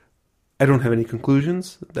I don't have any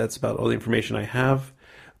conclusions. That's about all the information I have.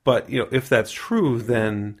 But if that's true,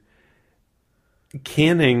 then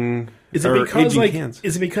canning is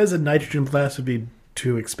it because a nitrogen blast would be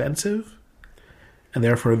too expensive, and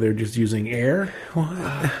therefore they're just using air? Well,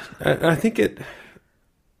 I think it.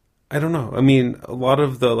 I don't know. I mean, a lot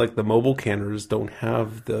of the mobile canners don't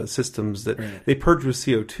have the systems that they purge with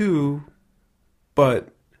CO2,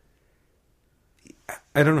 but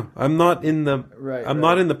I don't know. I'm not in the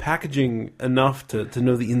not in the packaging enough to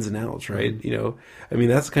know the ins and outs, right? I mean,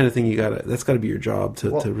 that's the kind of thing that's gotta be your job to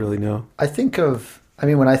really know. When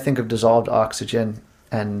I think of dissolved oxygen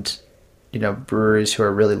and breweries who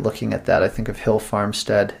are really looking at that, I think of Hill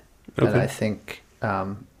Farmstead, and I think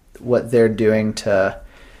what they're doing to,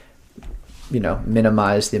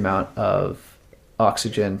 minimize the amount of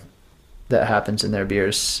oxygen that happens in their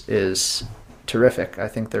beers is terrific. I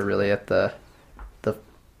think they're really at the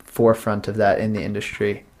forefront of that in the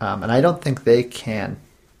industry. And I don't think they can.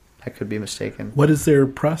 I could be mistaken. What is their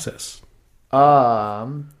process?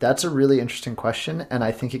 That's a really interesting question, and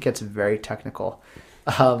I think it gets very technical.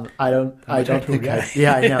 I know.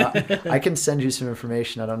 I can send you some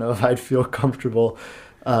information. I don't know if I'd feel comfortable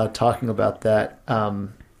talking about that.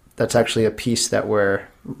 That's actually a piece that we're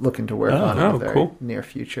looking to work on in the very near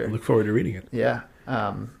future. I look forward to reading it. Yeah.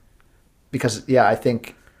 Because I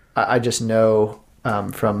think I just know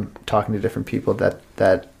from talking to different people that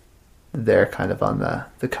they're kind of on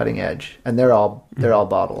the cutting edge, and they're all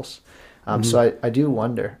bottles. So I do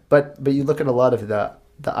wonder, but you look at a lot of the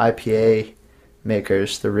IPA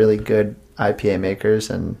makers, the really good IPA makers,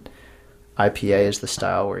 and IPA is the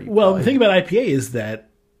style where you. Well, the thing about IPA is that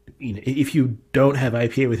if you don't have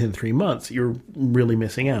IPA within 3 months, you're really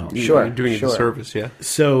missing out. Sure, you're doing a disservice, yeah.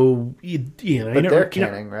 So but they're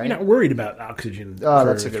canning, right? You're not worried about oxygen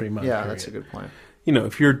that's for 3 months. Yeah, that's a good point.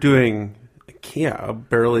 If you're doing a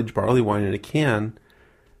barrel-aged barley wine in a can,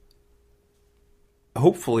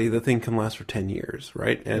 hopefully the thing can last for 10 years,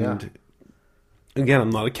 right? And again, I'm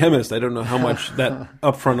not a chemist. I don't know how much that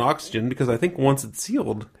upfront oxygen, because I think once it's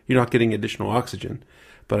sealed, you're not getting additional oxygen.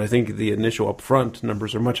 But I think the initial upfront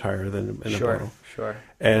numbers are much higher than in a bottle. Sure.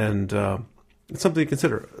 And it's something to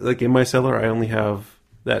consider. Like in my cellar, I only have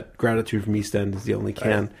that Gratitude from East End is the only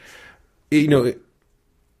can. Right.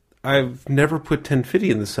 I've never put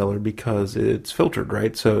 1050 in the cellar because it's filtered,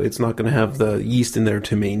 right? So it's not going to have the yeast in there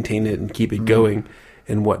to maintain it and keep it going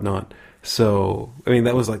and whatnot. So,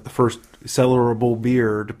 that was like the first cellarable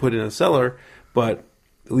beer to put in a cellar, but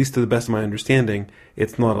at least to the best of my understanding,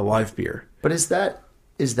 it's not a live beer. But is that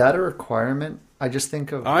a requirement? I just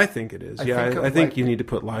think of... I think it is. I think you need to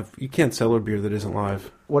put live... You can't cellar beer that isn't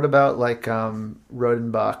live. What about like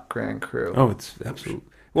Rodenbach Grand Cru? Oh, it's absolutely...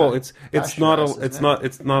 Well, it's not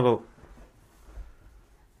a...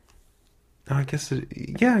 I guess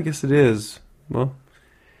it is. Well,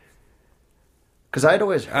 because I'd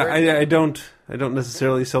always heard... I don't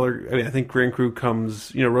necessarily cellar... I think Grand Cru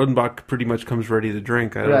comes... Rodenbach pretty much comes ready to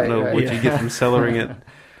drink. I don't know what you get from cellaring it.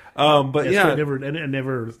 But I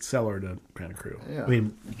never cellared a Grand Cru. Yeah.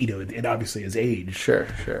 It obviously is aged. Sure.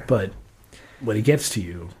 But when it gets to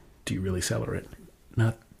you, do you really cellar it?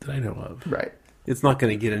 Not that I know of. Right. It's not going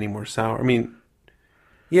to get any more sour. It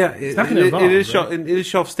is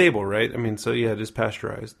shelf stable, right? It is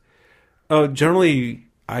pasteurized. Generally,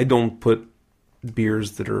 I don't put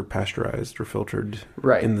beers that are pasteurized or filtered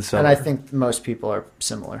in the cellar. And I think most people are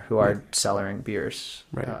similar who are cellaring beers.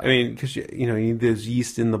 Right. Because you need those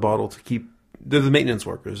yeast in the bottle to keep... They're the maintenance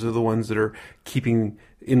workers. They're the ones that are keeping...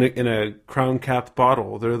 In a crown-capped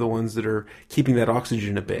bottle, they're the ones that are keeping that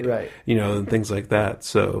oxygen at bay. Right. And things like that.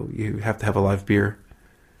 So you have to have a live beer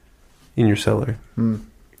in your cellar.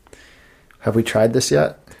 Have we tried this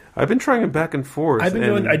yet? I've been trying it back and forth.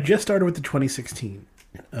 I just started with the 2016.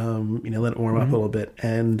 Let it warm up a little bit,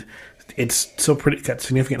 and it's so pretty. It's got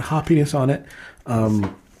significant hoppiness on it.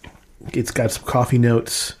 It's got some coffee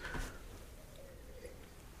notes.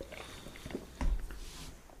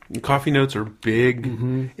 The coffee notes are big.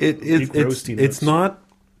 Mm-hmm. It's not.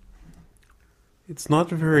 It's not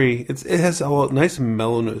very. It has a nice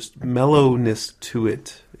mellowness to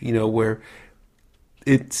it. Where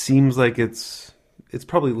it seems like it's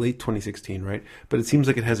probably late 2016, right? But it seems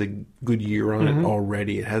like it has a good year on it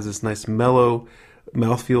already. It has this nice mellow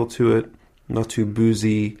mouthfeel to it, not too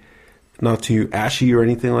boozy, not too ashy or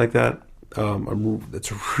anything like that. It's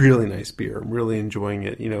a really nice beer. I'm really enjoying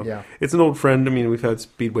it. It's an old friend. We've had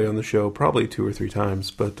Speedway on the show probably 2 or 3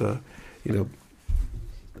 times, but I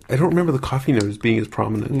don't remember the coffee notes being as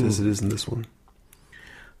prominent as it is in this one.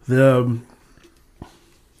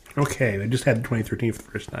 Okay, they just had the 2013 for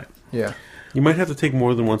the first time. Yeah. You might have to take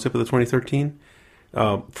more than one sip of the 2013.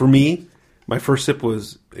 For me, my first sip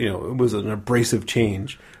was, it was an abrasive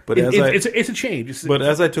change. But it's a change.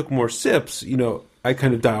 As I took more sips, I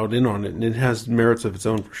kind of dialed in on it, and it has merits of its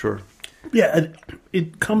own for sure. Yeah,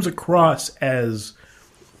 it comes across as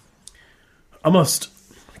almost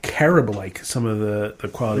carob-like, some of the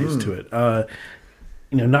qualities to it.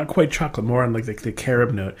 Not quite chocolate, more on like the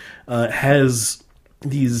carob note. Has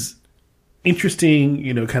these interesting,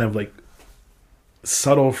 kind of like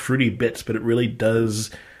subtle fruity bits, but it really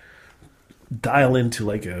does dial into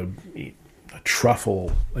like a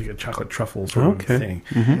truffle, like a chocolate truffle sort of thing.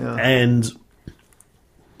 Mm-hmm. And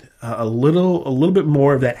a little bit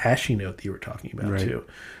more of that ashy note that you were talking about Right. too.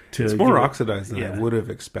 It's more oxidized than I would have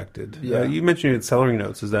expected. Yeah. You mentioned you had celery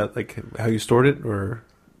notes. Is that like how you stored it, or?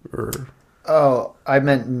 Oh, I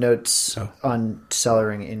meant notes on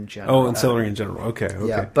cellaring in general. Oh, and celery in general. Okay.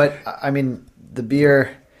 Yeah, but I mean, the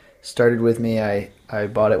beer started with me. I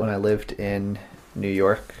bought it when I lived in New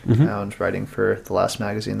York. Mm-hmm. I was writing for the last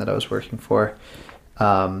magazine that I was working for,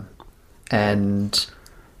 and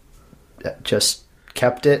just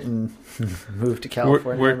kept it and moved to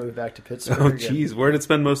California. Moved back to Pittsburgh. Oh, geez, where did it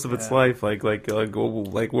spend most of its life? Like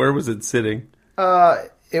where was it sitting?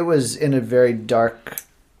 It was in a very dark,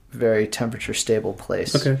 very temperature stable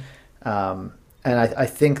place. Okay. And I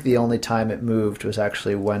think the only time it moved was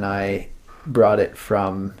actually when I brought it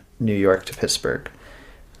from New York to Pittsburgh.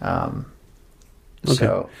 Okay.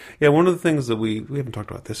 So Yeah, one of the things that we haven't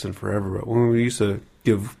talked about this in forever, but when we used to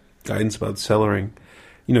give guidance about cellaring,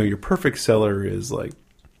 your perfect cellar is like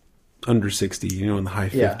under 60, in the high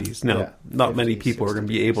 50s. Now, not 50, many people are going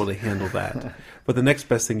to be able to handle that. But the next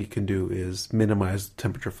best thing you can do is minimize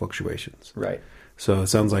temperature fluctuations. Right. So it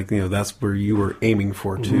sounds like, that's where you were aiming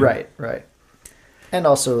for too. Right. And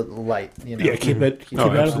also light, Yeah, keep it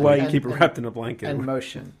out of light. Keep it wrapped in a blanket. And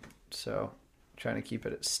motion. So trying to keep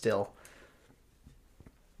it still.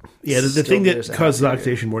 Yeah, the thing that causes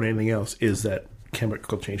oxidation more than anything else is that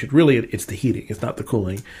chemical change. It's the heating. It's not the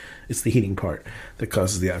cooling. It's the heating part that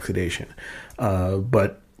causes the oxidation.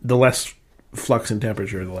 But the less flux in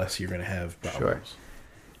temperature, the less you're going to have problems. Sure.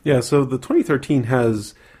 Yeah, so the 2013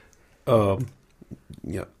 has, I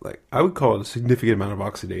would call it a significant amount of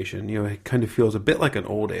oxidation. It kind of feels a bit like an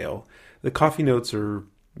old ale. The coffee notes are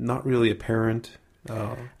not really apparent.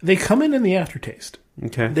 They come in the aftertaste.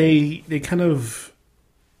 Okay. They kind of...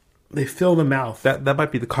 They fill the mouth. That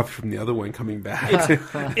might be the coffee from the other one coming back.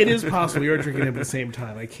 It is possible you're drinking them at the same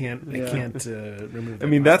time. I can't remove that. I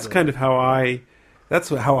mean, that's kind of how I'm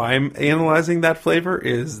analyzing that flavor.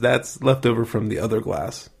 Is that's left over from the other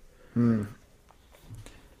glass. I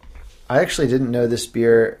actually didn't know this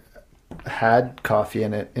beer had coffee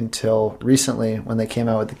in it until recently when they came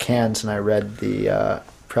out with the cans, and I read the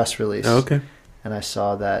press release. Oh, okay. And I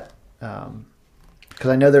saw that because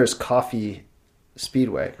I know there's coffee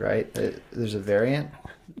Speedway, right? There's a variant.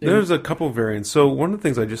 There's a couple variants. So one of the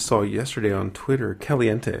things I just saw yesterday on Twitter,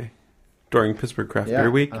 Caliente, during Pittsburgh Craft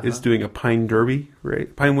Beer Week, is doing a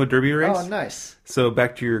Pinewood Derby race. Oh, nice. So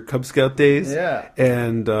back to your Cub Scout days. Yeah.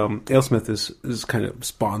 And AleSmith is kind of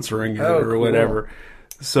sponsoring it or cool. whatever.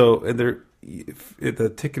 So if the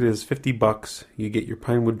ticket is $50. You get your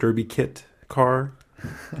Pinewood Derby kit car.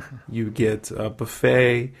 You get a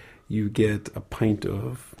buffet. You get a pint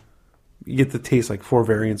of... You get to taste like 4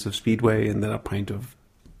 variants of Speedway and then a pint of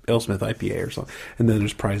AleSmith IPA or something. And then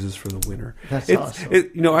there's prizes for the winner. That's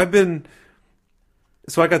awesome.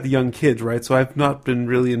 So I got the young kids, right? So I've not been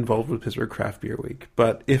really involved with Pittsburgh Craft Beer Week.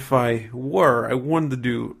 But if I wanted to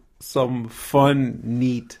do some fun,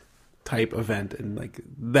 neat type event. And like,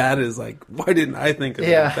 that is like, why didn't I think of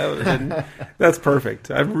that? That's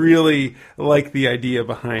perfect. I really like the idea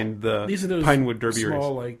behind the Pinewood Derby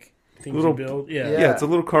small, race. Like, things you build. Yeah, it's a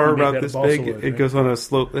little car about this big. Wood, it goes on a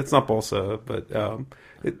slope. It's not balsa, but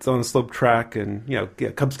it's on a slope track, and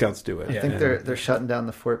Cub Scouts do it. I think they're shutting down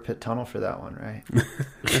the Fort Pitt Tunnel for that one, right?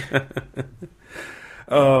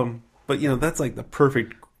 But that's like the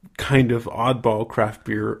perfect kind of oddball craft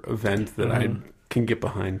beer event that I can get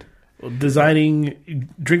behind. Well,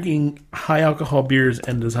 drinking high alcohol beers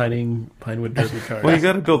and designing Pinewood Derby cars. Well, you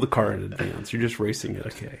got to build the car in advance. You're just racing it.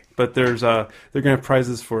 Okay. But there's they're going to have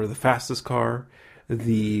prizes for the fastest car,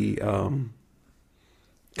 the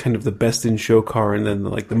kind of the best in show car, and then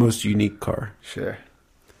the most unique car. Sure.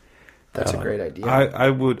 That's a great idea. I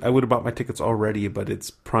would have bought my tickets already, but it's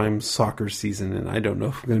prime soccer season, and I don't know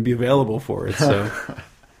if I'm going to be available for it. So.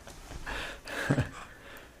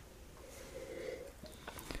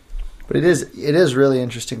 But it is really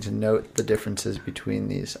interesting to note the differences between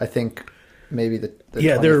these. I think maybe the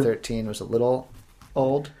 2013 was a little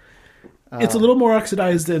old. It's a little more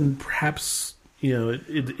oxidized than perhaps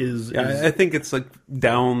it is. Yeah, I think it's like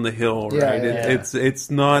down the hill, right?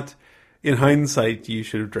 It's not. In hindsight, you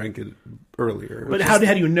should have drank it earlier. But how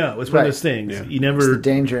do you know? It's one of those things. Yeah. You never. It's the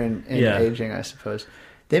danger in aging, I suppose.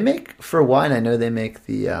 They make for wine. I know they make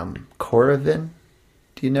the Coravin.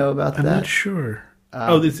 Do you know about that? I'm not sure.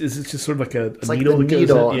 It's just sort of like a it's needle. Like the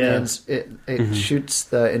needle, and it shoots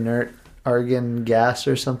the inert argon gas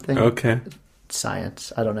or something. Okay,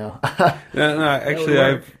 science. I don't know. no, actually,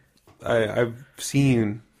 I've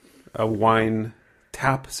seen a wine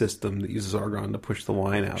tap system that uses argon to push the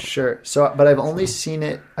wine out. Sure. So, but I've only seen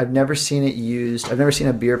it. I've never seen it used. I've never seen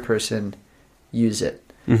a beer person use it.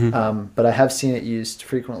 But I have seen it used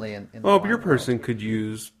frequently in the Well, a wine beer world. person could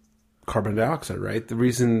use carbon dioxide, right? The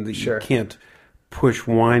reason that Sure. you can't push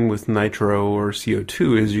wine with nitro or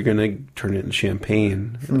CO2 is you're going to turn it into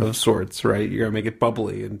champagne of sorts, right? You're going to make it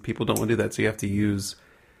bubbly, and people don't want to do that, so you have to use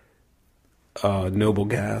noble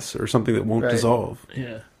gas or something that won't Right. dissolve.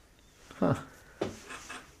 Yeah.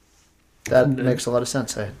 That makes a lot of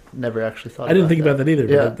sense. I never actually thought I didn't about think about that either,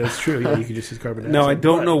 Yeah. but that's true. Yeah, you could just use carbon dioxide. Now, I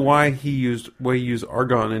don't But- know why he used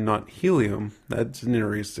argon and not helium. That's an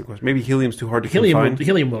interesting question. Maybe helium's too hard to confine.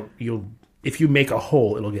 Helium will, if you make a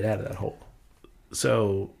hole, it'll get out of that hole.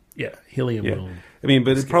 So, yeah, helium Yeah. will... I mean,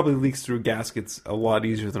 but it probably leaks through gaskets a lot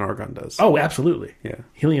easier than argon does. Oh, absolutely. Yeah.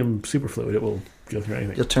 Helium superfluid, it will go through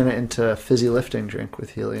anything. You'll turn it into a fizzy lifting drink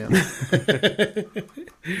with helium.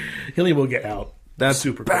 Helium will get out. That's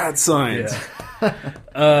super bad quick. science.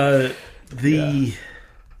 Yeah.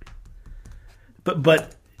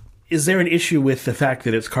 But is there an issue with the fact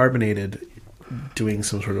that it's carbonated doing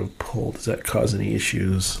some sort of pull? Does that cause any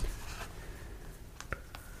issues?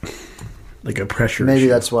 Like a pressure Maybe issue?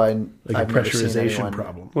 that's why Like I've a never seen pressurization anyone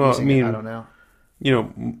problem. Well, I using mean, it. I don't know. you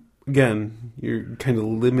know, again, you're kind of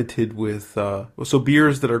limited with... so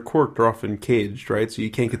beers that are corked are often caged, right? So you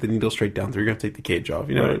can't get the needle straight down through. You're going to take the cage off.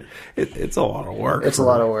 You know, Right. it's a lot of work. It's a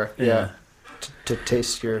lot of work. Yeah. Yeah. To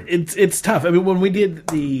taste your... It's tough. I mean, when we did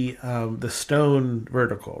the Stone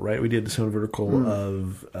Vertical, right? We did the Stone Vertical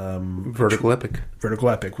of Vertical Epic. Vertical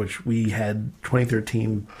Epic, which we had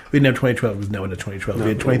 2013. We didn't have 2012. It was no into 2012. No,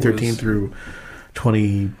 we had 2013 it was- through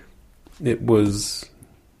 20. It was...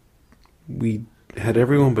 We had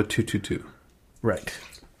everyone but 222. Right.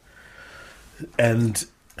 And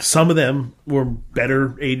some of them were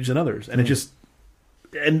better aged than others, and it just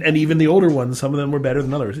and even the older ones, some of them were better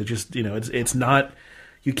than others. It just it's not,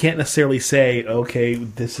 you can't necessarily say, okay,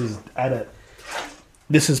 this is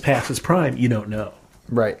past its prime. You don't know.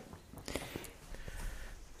 Right.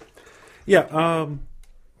 Yeah,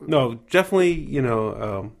 no, definitely,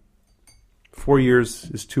 4 years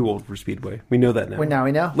is too old for Speedway. We know that now. Well, now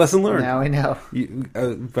we know. Lesson learned. Now we know.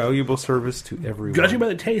 Valuable service to everyone. Judging by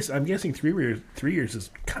the taste, I'm guessing 3 years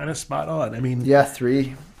is kind of spot on. I mean, Yeah,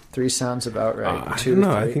 three sounds about right. I Two don't to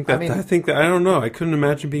know. three. I think that I don't know. I couldn't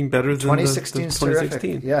imagine being better than 2016 is the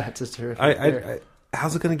 2016. terrific. Yeah, it's a terrific beer.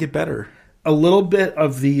 How's it going to get better? a little bit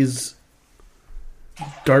of these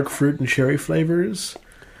dark fruit and cherry flavors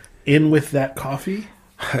in with that coffee.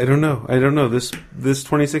 I don't know. This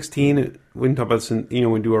 2016, we can talk about this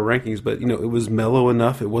when we do our rankings, but it was mellow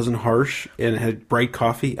enough. It wasn't harsh, and it had bright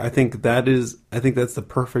coffee. I think that's the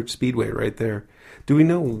perfect Speedway right there. Do we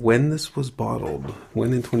know when this was bottled?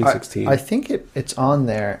 When in 2016? I think it's on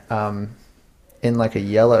there in like a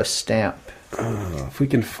yellow stamp. If we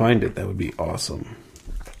can find it, that would be awesome.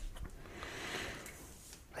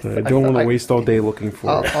 But I don't want to waste all day looking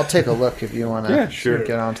for it. I'll take a look if you want to Yeah, sure.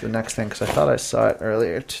 get on to the next thing, because I thought I saw it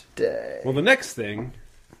earlier today. Well, the next thing...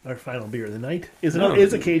 Our final beer of the night is No.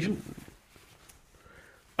 Cajun.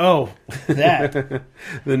 Oh, that.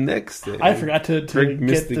 The next thing... I forgot to Greg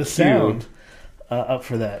missed get the the cue. sound up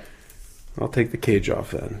for that. I'll take the cage off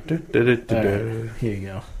then. Here you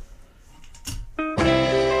go.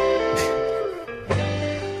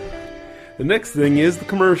 The next thing is the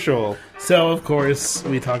commercial. So, of course,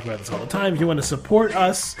 we talk about this all the time. If you want to support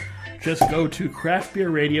us, just go to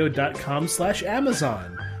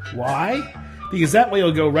craftbeerradio.com/Amazon. Why? Because that way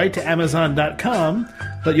you'll go right to Amazon.com,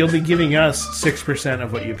 but you'll be giving us 6%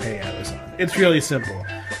 of what you pay Amazon. It's really simple.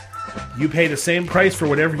 You pay the same price for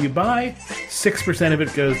whatever you buy, 6% of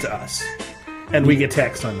it goes to us. And we get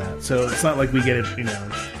taxed on that. So it's not like we get it,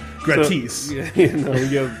 gratis. So, you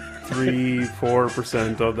get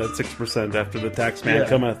 3-4% of that 6% after the tax man Yeah.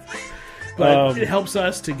 cometh. But it helps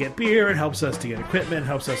us to get beer, it helps us to get equipment, it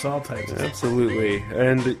helps us all types of things. Absolutely.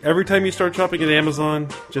 And every time you start shopping at Amazon,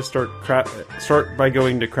 just start by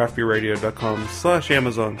going to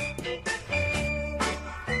craftbeerradio.com/Amazon.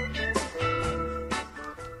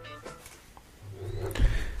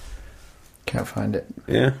 Can't find it.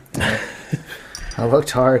 Yeah, I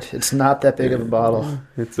looked hard. It's not that big of a bottle.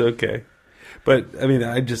 it's okay. But, I mean,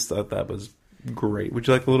 I just thought that was great. Would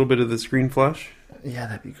you like a little bit of the screen flash? Yeah,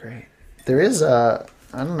 that'd be great. There is I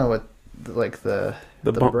don't know what the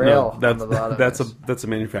bump- braille no, on the bottom is. that's a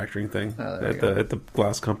manufacturing thing there at you go. the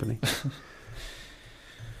glass company.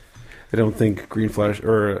 I don't think Green Flash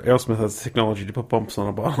or Aerosmith has the technology to put bumps on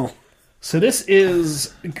a bottle. So this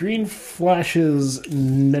is Green Flash's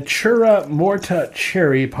Natura Morta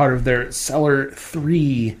Cherry, part of their Cellar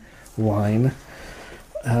 3 line.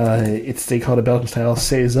 They call it a Belgian style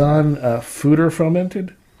Saison, Fooder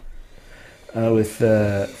fermented. with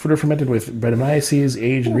fruit fermented with Brettanomyces,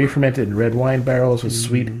 aged and re-fermented in red wine barrels with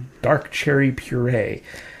sweet dark cherry puree.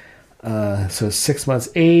 So 6 months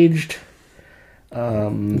aged.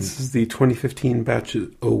 This is the 2015 batch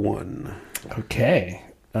 01. Okay.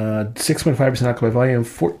 6.5% alcohol by volume,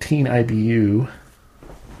 14 IBU.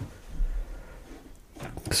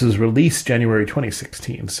 This was released January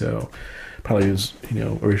 2016, so probably was,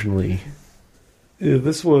 originally... Yeah,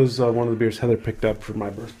 this was one of the beers Heather picked up for my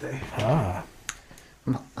birthday. Ah.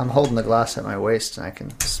 I'm holding the glass at my waist and I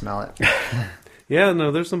can smell it. Yeah,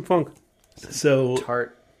 no, there's some funk. So...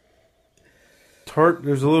 Tart.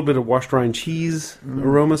 There's a little bit of washed rind cheese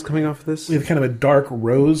aromas coming off of this. We have kind of a dark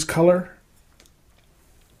rose color.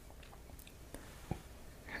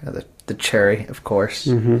 The cherry, of course.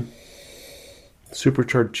 Mm-hmm.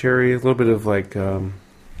 Supercharged cherry, a little bit of like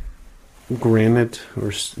granite,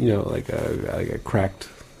 or like a cracked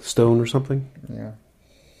stone or something. Yeah.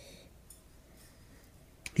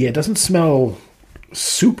 Yeah, it doesn't smell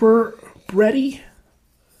super bretty,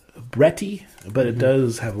 but it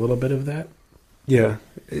does have a little bit of that. Yeah,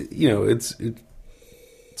 it's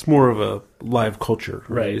more of a live culture,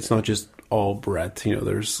 right? It's not just all Brett.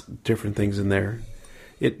 There's different things in there.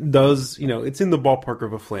 It does, it's in the ballpark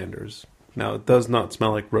of a Flanders. Now, it does not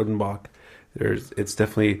smell like Rodenbach. It's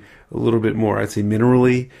definitely a little bit more, I'd say,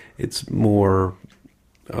 minerally. It's more,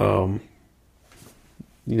 like,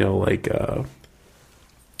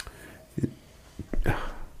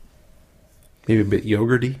 maybe a bit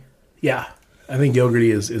yogurty. Yeah, I think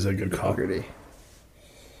yogurty is a good call. Yogurty.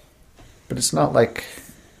 But it's not like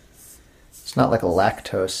a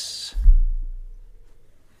lactose.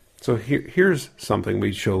 So here's something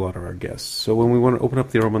we show a lot of our guests. So when we want to open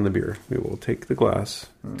up the aroma in the beer, we will take the glass,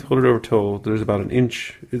 tilt it over till there's about an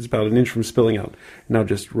inch. It's about an inch from spilling out. Now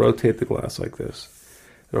just rotate the glass like this.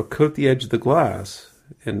 It'll coat the edge of the glass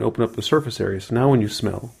and open up the surface area. So now when you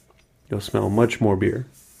smell, you'll smell much more beer.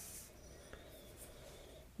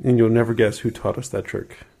 And you'll never guess who taught us that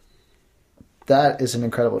trick. That is an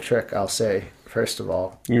incredible trick, I'll say, first of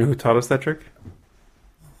all. You know who taught us that trick?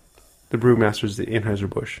 The brewmasters, the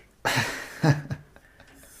Anheuser-Busch.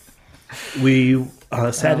 We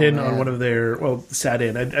sat in on one of their... Well, sat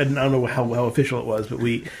in. I don't know how official it was, but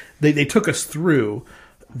they took us through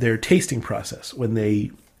their tasting process when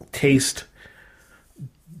they taste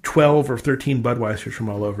 12 or 13 Budweisers from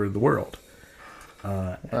all over the world.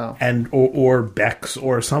 Wow. And or Beck's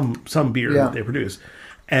or some beer that they produce.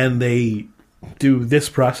 And they do this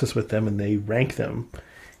process with them and they rank them.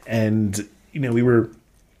 And,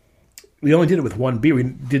 we only did it with one beer. We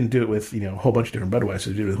didn't do it with, a whole bunch of different Budweisers.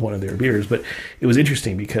 We did it with one of their beers. But it was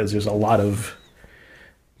interesting because there's a lot of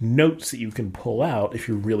notes that you can pull out if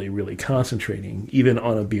you're really, really concentrating, even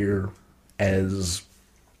on a beer as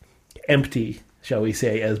empty, shall we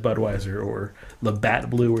say, as Budweiser or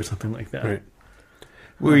Labatt Blue or something like that. Right.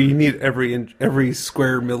 Where you need every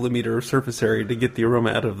square millimeter of surface area to get the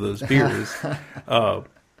aroma out of those beers.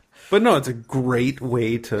 But no, it's a great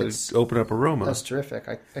way to open up aroma. That's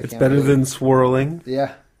terrific. It's better than swirling.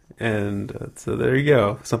 Yeah. And so there you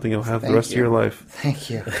go. Something you'll have the rest of your life. Thank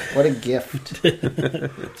you. What a gift.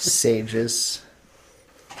 Sages.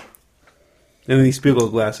 And these Spiegel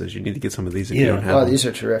glasses, you need to get some of these if you don't have them. These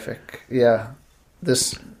are terrific. Yeah.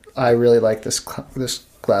 I really like this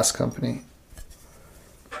glass company.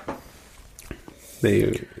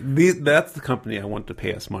 That's the company I want to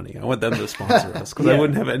pay us money. I want them to sponsor us because I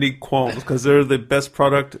wouldn't have any qualms because they're the best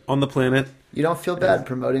product on the planet. You don't feel bad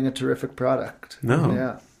promoting a terrific product. No.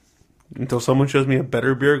 Yeah. Until someone shows me a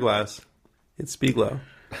better beer glass. It's Spiegel.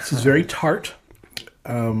 This is very tart.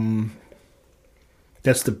 That's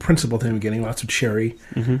the principal thing we're getting. Lots of cherry.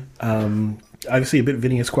 Mm-hmm. Obviously a bit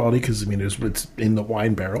vinous quality because, it's in the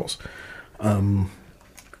wine barrels. Yeah,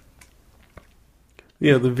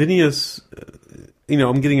 the vinous...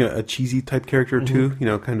 I'm getting a cheesy type character too.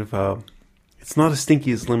 Kind of. It's not as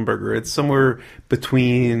stinky as Limburger. It's somewhere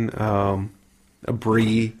between a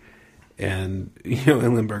Brie and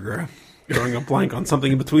and Limburger. I'm drawing a blank on something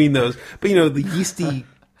in between those. But the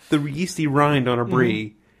yeasty rind on a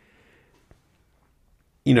Brie.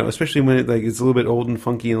 Especially when it's a little bit old and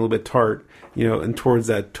funky and a little bit tart. And towards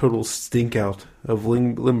that total stink out of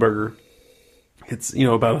Limburger. It's,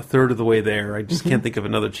 about a third of the way there. I just can't think of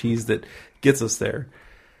another cheese that gets us there.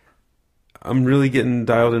 I'm really getting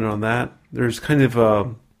dialed in on that. There's kind of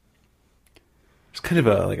a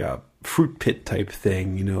like a fruit pit type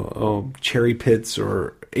thing, cherry pits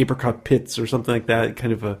or apricot pits or something like that.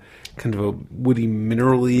 Kind of a woody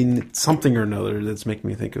minerally something or another that's making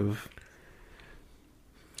me think of.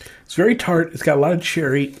 It's very tart. It's got a lot of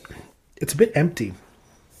cherry. It's a bit empty.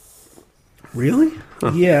 Really?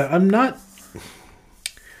 Huh. Yeah, I'm not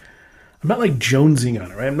I'm not like jonesing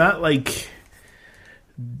on it, right? I'm not like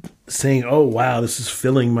saying, "Oh wow, this is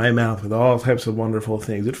filling my mouth with all types of wonderful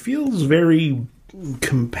things." It feels very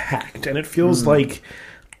compact, and it feels like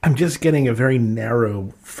I'm just getting a very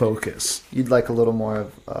narrow focus. You'd like a little more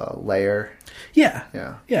of a layer. Yeah.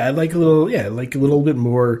 I'd like a little bit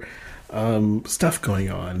more stuff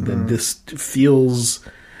going on. Than this feels.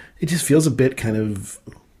 It just feels a bit kind of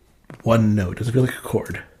one note. It doesn't feel like a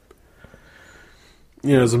chord.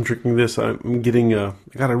 As I'm drinking this, I'm getting I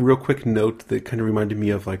got a real quick note that kind of reminded me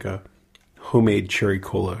of like a homemade cherry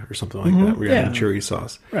cola or something like that, where you have cherry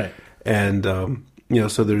sauce. Right. And,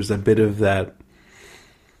 so there's a bit of that,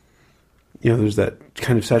 there's that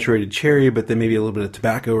kind of saturated cherry, but then maybe a little bit of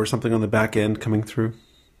tobacco or something on the back end coming through.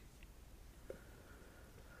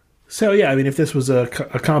 So, yeah, I mean, if this was a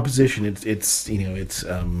composition, it's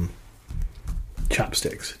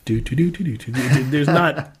chopsticks. There's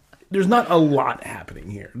not a lot happening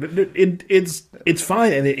here. It's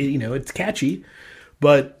fine, and it's catchy,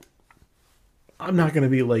 but I'm not going to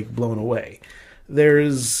be like blown away.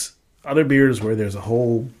 There's other beers where there's a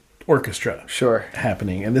whole orchestra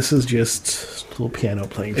happening, and this is just a little piano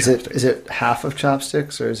playing. Is it half of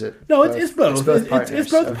chopsticks, or is it? No, it's both. It's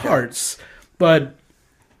both parts, but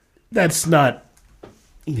that's not.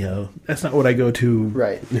 That's not what I go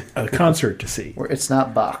to a concert to see. It's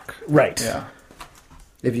not Bach, right? Yeah.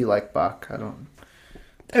 If you like Bach, I don't.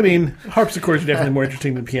 I mean, harpsichords are definitely more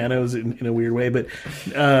interesting than pianos in a weird way, but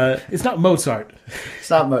it's not Mozart. It's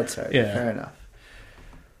not Mozart. Yeah. Fair enough.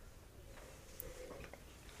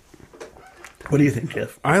 What do you think,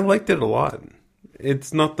 Jeff? I liked it a lot.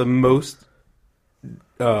 It's not the most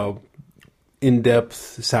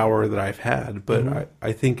in-depth sour that I've had, but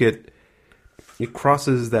I think it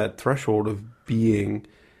crosses that threshold of being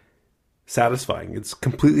satisfying. It's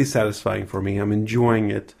completely satisfying for me. I'm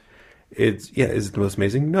enjoying it. Is it the most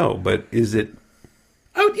amazing? No, but is it?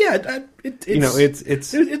 Oh yeah, it's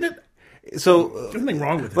so there's nothing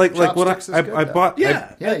wrong with it. Like what I bought.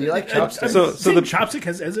 Yeah, you like chopsticks. So the chopstick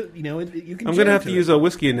has you can. I'm going to have to use a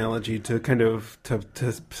whiskey analogy to kind of to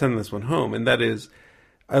send this one home, and that is,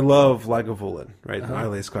 I love Lagavulin, right? The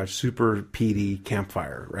Islay Scotch, super peaty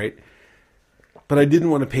campfire, right? But I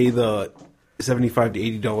didn't want to pay the $75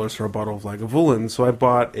 to $80 for a bottle of Lagavulin, so I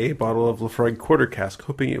bought a bottle of Laphroaig Quarter Cask,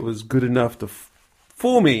 hoping it was good enough to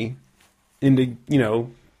fool me into,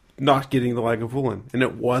 not getting the Lagavulin, and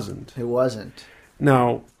it wasn't. It wasn't.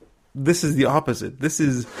 Now, this is the opposite. This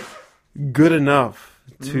is good enough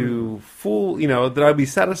to fool, that I'd be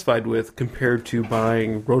satisfied with compared to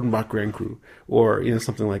buying Rodenbach Grand Cru or,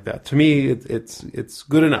 something like that. To me, it's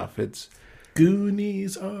good enough. It's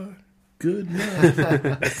Goonies are good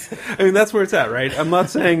enough. I mean, that's where it's at, right? I'm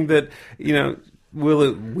not saying that, will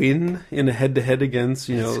it win in a head-to-head against,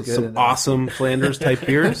 some awesome Flanders-type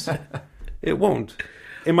beers? It won't.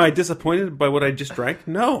 Am I disappointed by what I just drank?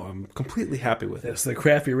 No, I'm completely happy with it. That's the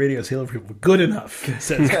Craft Beer Radio Halo for people. Good enough,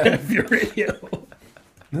 says Craft Beer Radio.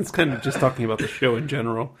 That's kind of just talking about the show in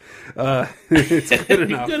general. It's good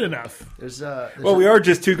enough. Good enough. We are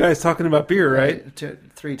just two guys talking about beer, right?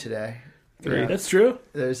 Three today. Yeah. That's true.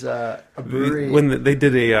 There's a brewery. When they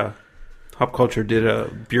did Hop Culture did a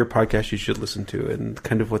beer podcast you should listen to, and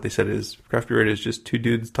kind of what they said is Craft Beer Radio is just two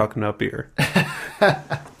dudes talking about beer.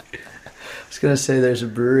 I was going to say there's a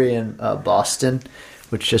brewery in Boston,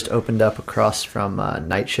 which just opened up across from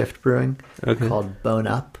Night Shift Brewing, called Bone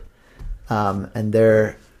Up. And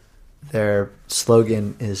their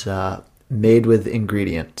slogan is made with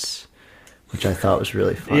ingredients, which I thought was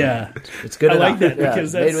really fun. Yeah. It's good. I like that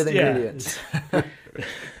because that's made with ingredients.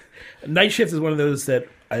 Night Shift is one of those that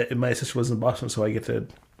my sister lives in Boston, so I get to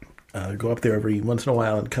go up there every once in a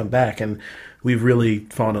while and come back, and we've really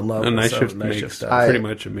fallen in love with Night Shift makes pretty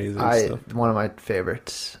much amazing stuff. One of my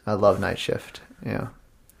favorites. I love Night Shift. Yeah.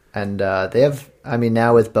 And they have,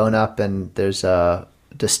 now with Bone Up, and there's a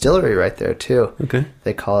distillery right there too. Okay.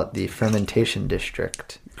 They call it the Fermentation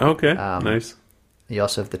District. Okay. Nice. You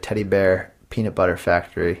also have the Teddy Bear Peanut Butter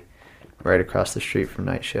Factory right across the street from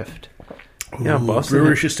Night Shift. Yeah, Boston.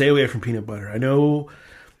 Brewers should stay away from peanut butter. I know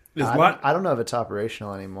there's a lot. I don't know if it's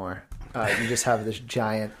operational anymore. You just have this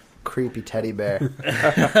giant creepy teddy bear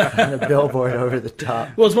and a billboard over the top.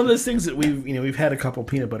 Well, it's one of those things that we've had a couple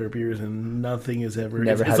peanut butter beers and nothing has ever.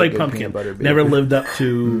 Never it's had like a good pumpkin. peanut butter beer. Never lived up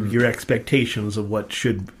to your expectations of what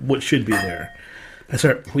should be there.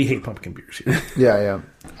 We hate pumpkin beers here. Yeah.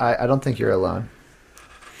 I don't think you're alone.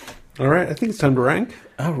 All right, I think it's time to rank.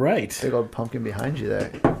 All right. Big old pumpkin behind you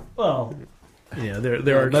there. Well,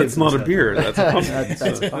 there are. That's not a beer. That's a pumpkin.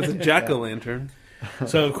 That's That's a jack-o'-lantern.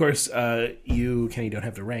 So of course, you Kenny don't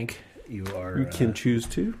have to rank. You You can choose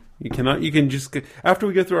to. You cannot. You can just after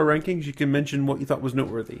we go through our rankings, you can mention what you thought was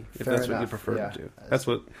noteworthy if Fair that's enough. what you prefer Yeah. to do. That's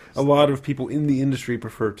what a lot of people in the industry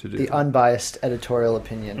prefer to do. The unbiased editorial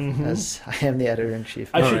opinion, as I am the editor in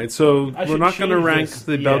chief. All right, so I we're should not going to change rank this.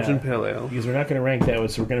 the Yeah. Belgian Pale Ale. Because we're not going to rank that one,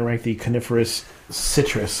 so we're going to rank the coniferous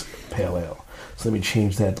citrus pale ale. So let me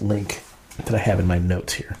change that link that I have in my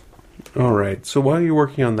notes here. All right, so while you're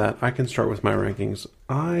working on that, I can start with my rankings.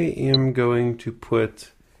 I am going to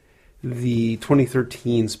put the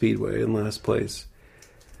 2013 Speedway in last place.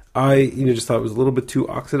 I just thought it was a little bit too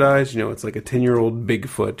oxidized. It's like a 10-year-old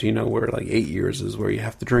Bigfoot, where like 8 years is where you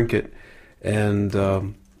have to drink it. And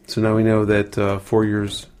so now we know that 4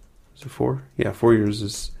 years... Is it 4? Yeah, 4 years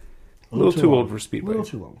is a little too old for Speedway. A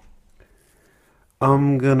little too long.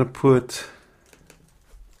 I'm going to put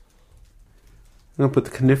the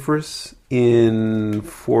coniferous in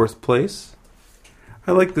 4th place.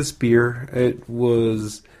 I like this beer. It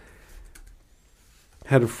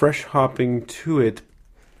had a fresh hopping to it,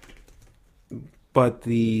 but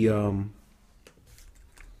the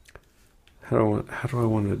how do I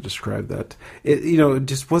want to describe that? It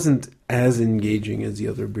just wasn't as engaging as the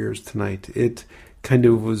other beers tonight. It kind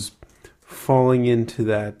of was falling into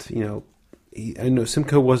that, I know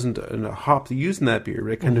Simcoe wasn't a hop used in that beer,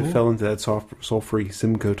 but it kind of fell into that soft, sulfury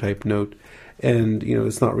Simcoe type note. And,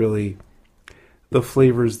 it's not really the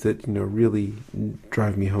flavors that, really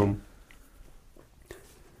drive me home.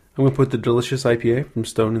 I'm going to put the Delicious IPA from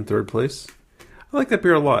Stone in 3rd place. I like that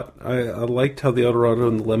beer a lot. I liked how the Eldorado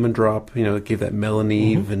and the lemon drop, it gave that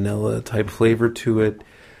melony, vanilla type flavor to it.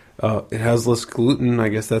 It has less gluten. I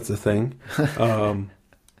guess that's a thing.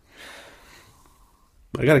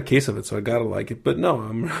 I got a case of it, so I gotta like it. But no,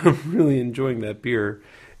 I'm really enjoying that beer.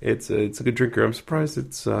 It's a good drinker. I'm surprised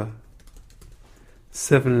it's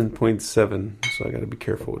 7.7, so I gotta be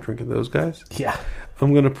careful with drinking those guys. Yeah.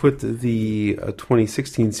 I'm gonna put the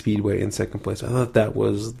 2016 Speedway in 2nd place. I thought that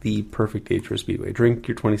was the perfect age for a Speedway. Drink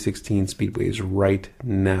your 2016 Speedways right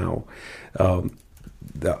now.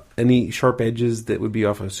 Any sharp edges that would be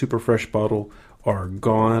off a super fresh bottle are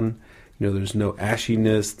gone. There's no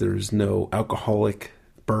ashiness. There's no alcoholic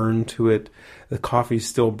burn to it. The coffee's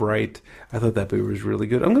still bright. I thought that beer was really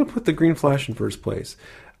good. I'm going to put the Green Flash in 1st place.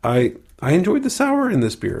 I enjoyed the sour in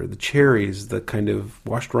this beer. The cherries, the kind of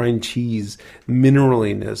washed rind cheese,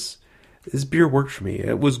 mineraliness. This beer worked for me.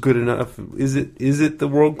 It was good enough. Is it the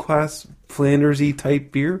world-class Flanders-y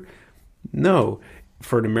type beer? No.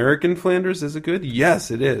 For an American Flanders, is it good? Yes,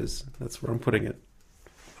 it is. That's where I'm putting it.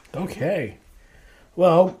 Okay.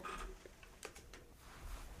 Well,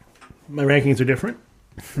 my rankings are different.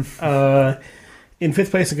 In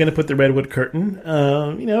 5th place, I'm going to put the Redwood Curtain.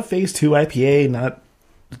 Phase 2 IPA, not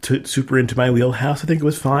super into my wheelhouse. I think it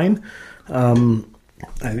was fine. Fine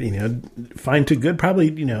to good. Probably,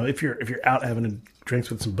 if you're out having drinks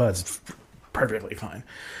with some buds, it's perfectly fine.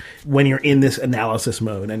 When you're in this analysis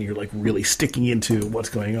mode and you're like really sticking into what's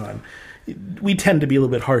going on, we tend to be a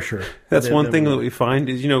little bit harsher. That's one thing that we find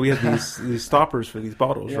is, we have these stoppers for these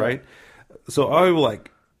bottles, right? So I will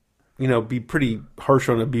be pretty harsh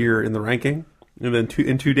on a beer in the ranking. And then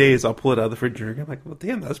in 2 days, I'll pull it out of the fridge and drink. I'm like, well,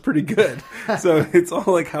 damn, that's pretty good. So it's all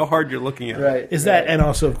like how hard you're looking at it. Is that, and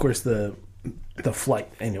also, of course, the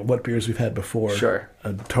flight, and what beers we've had before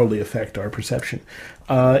totally affect our perception.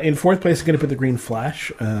 In 4th place, I'm going to put the Green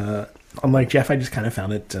Flash. Unlike Jeff, I just kind of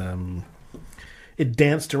found it, it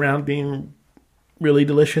danced around being really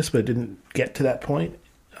delicious, but it didn't get to that point.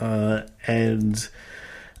 I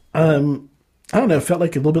don't know, it felt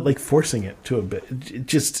like a little bit like forcing it to a bit. It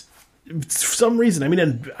just, for some reason, I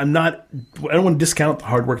don't want to discount the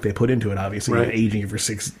hard work they put into it, obviously, right. Aging it for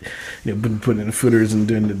 6, been putting in footers and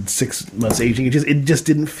doing 6 months aging. It just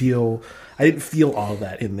didn't feel, I didn't feel all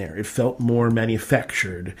that in there. It felt more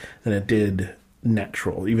manufactured than it did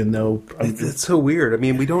natural, even though... It's so weird.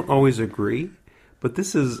 We don't always agree, but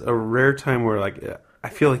this is a rare time where, I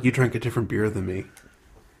feel like you drank a different beer than me.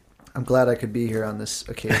 I'm glad I could be here on this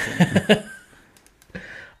occasion.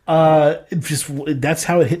 That's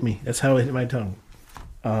how it hit me. That's how it hit my tongue.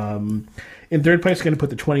 In 3rd place, I'm going to put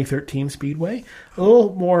the 2013 Speedway. A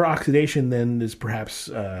little more oxidation than is perhaps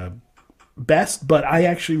best, but I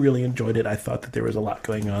actually really enjoyed it. I thought that there was a lot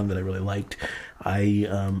going on that I really liked.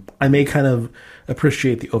 I may kind of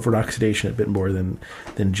appreciate the over-oxidation a bit more than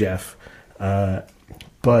Jeff.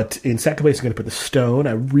 But in 2nd place, I'm going to put the Stone.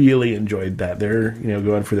 I really enjoyed that. They're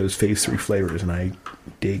going for those phase 3 flavors, and I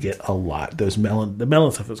dig it a lot. The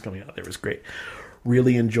melon stuff that was coming out there was great.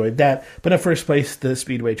 Really enjoyed that. But in 1st place, the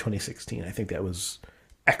Speedway 2016. I think that was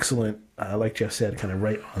excellent. Like Jeff said, kind of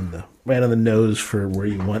right on the nose for where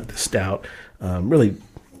you want the stout. Really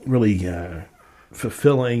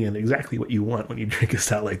fulfilling and exactly what you want when you drink a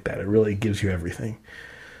stout like that. It really gives you everything.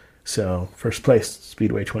 So, first place,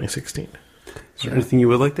 Speedway 2016. Is there anything you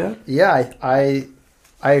would like to add? Yeah, I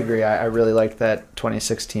agree. I really like that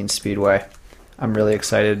 2016 Speedway. I'm really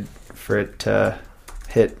excited for it to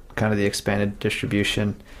hit kind of the expanded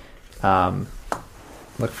distribution.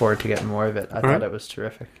 Look forward to getting more of it. I thought it was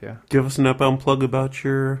terrific. Yeah. Give us an up-bound plug about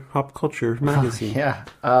your Hop Culture magazine. Yeah,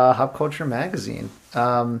 Hop Culture magazine.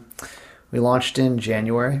 We launched in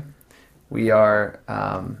January. We are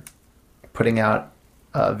putting out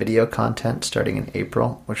video content starting in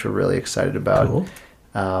April, which we're really excited about. Cool.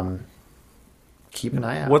 Keep an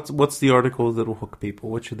eye out. What's the article that will hook people?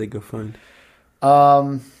 What should they go find?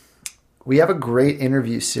 We have a great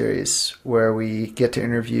interview series where we get to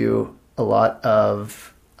interview a lot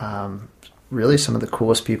of really some of the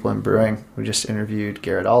coolest people in brewing. We just interviewed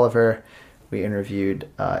Garrett Oliver. We interviewed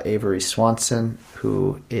Avery Swanson,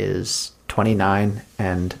 who is 29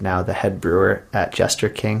 and now the head brewer at Jester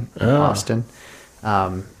King in Austin,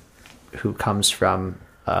 who comes from,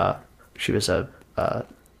 she was a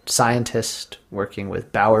scientist working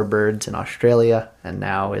with bowerbirds in Australia and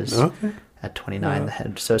now is at 29 the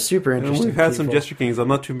head. So super interesting. We've had some Jester Kings. I'm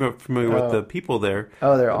not too familiar with the people there.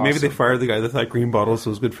 Oh, they're awesome. Maybe they fired the guy that thought green bottles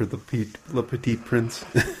was good for the Le Petit Prince.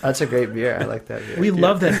 That's a great beer. I like that beer. We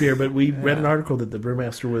love that beer, but we read an article that the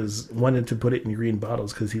brewmaster wanted to put it in green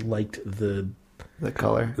bottles because he liked the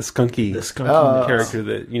color. The skunky character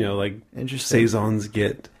that, like saisons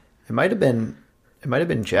get. It might have been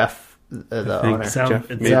Jeff, the owner. Jeff.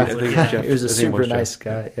 Exactly. Jeff. He was a super nice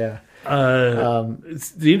guy. Yeah. It's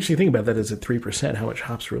the interesting thing about that is at 3%, how much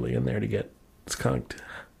hop's really in there to get skunked.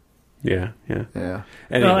 Yeah. Anyway.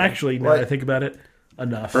 Well, actually, now that I think about it,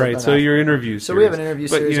 enough. Right. So your interview series. So we have an interview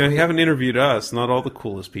series. But you haven't interviewed us. Not all the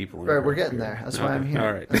coolest people. Right. We're getting there. That's why I'm here.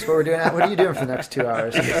 All right. That's what we're doing. What are you doing for the next 2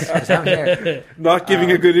 hours? Because I'm here. Not giving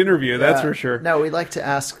a good interview. That's for sure. No, we like to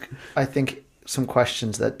ask, I think, some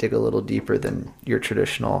questions that dig a little deeper than your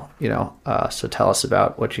traditional, so tell us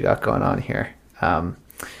about what you got going on here.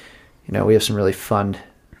 We have some really fun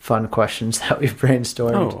questions that we've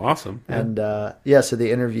brainstormed. Oh, awesome. Yeah. And so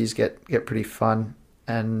the interviews get pretty fun.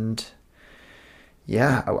 And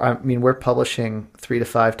I mean, we're publishing 3 to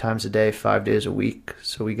 5 times a day, 5 days a week.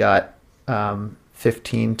 So we got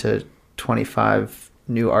 15 to 25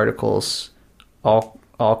 new articles, all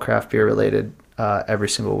craft beer related, every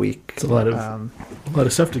single week. It's a lot of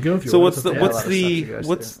stuff to go through. So what's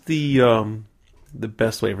the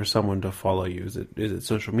best way for someone to follow you? Is it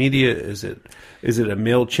social media? Is it a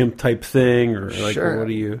MailChimp type thing, or sure. What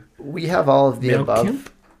do you? We have all of the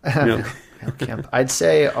above. MailChimp. I'd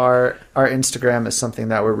say our Instagram is something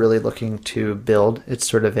that we're really looking to build. It's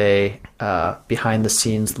sort of a behind the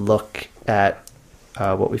scenes look at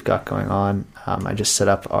what we've got going on. I just set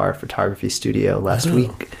up our photography studio last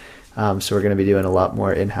week. So we're going to be doing a lot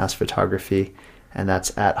more in-house photography, and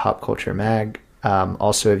that's at Hop Culture Mag.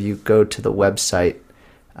 Also, if you go to the website,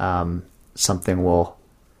 something will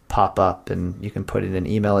pop up, and you can put in an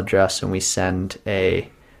email address, and we send a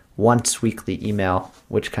once weekly email,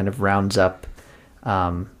 which kind of rounds up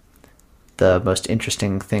the most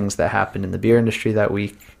interesting things that happen in the beer industry that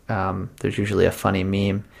week. There's usually a funny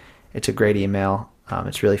meme. It's a great email.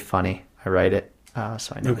 It's really funny. I write it.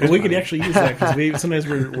 So I know we could actually use that because sometimes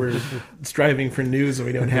we're striving for news and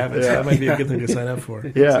we don't have it. So that might be a good thing to sign up for.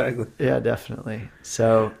 Yeah, exactly. Yeah, definitely.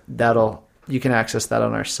 So you can access that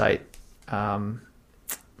on our site.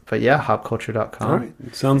 But yeah, hopculture.com. All right,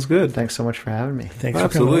 sounds good. Thanks so much for having me.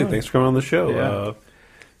 Absolutely. Thanks for coming on the show. Yeah.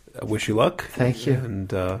 I wish you luck. Thank you.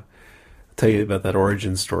 And I'll tell you about that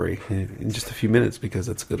origin story in just a few minutes because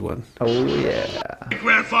that's a good one. Oh yeah.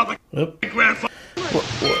 Grandfather.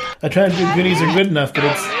 I tried to do goodies are good enough, but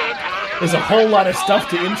there's a whole lot of stuff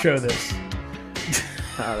to intro this.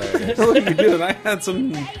 Look, you did it. I had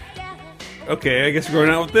some. Okay, I guess we're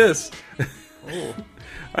going out with this.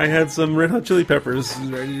 I had some Red Hot Chili Peppers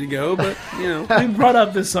ready to go, but we brought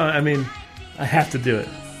up this song. I mean, I have to do it.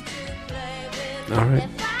 All right.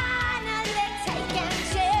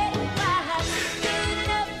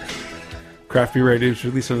 Craft Beer Radio is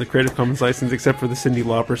released under the Creative Commons license, except for the Cyndi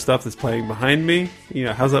Lauper stuff that's playing behind me.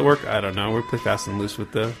 How's that work? I don't know. We play fast and loose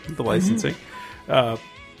with the licensing.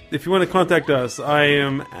 If you want to contact us, I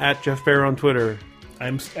am at Jeff Bear on Twitter.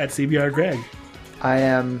 I'm at CBR Greg. I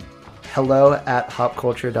am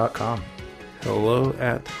hello@hopculture.com. Hello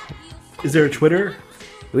at... Is there a Twitter?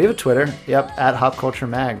 We have a Twitter. Yep, at Hop Culture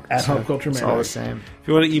Mag. At Hop Culture Mag. It's all the same. If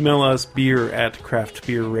you want to email us,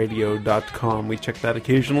 beer@craftbeerradio.com. We check that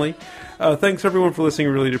occasionally. Thanks, everyone, for listening.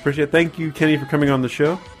 We really do appreciate it. Thank you, Kenny, for coming on the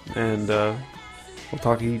show. And we'll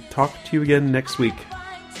talk to you again next week.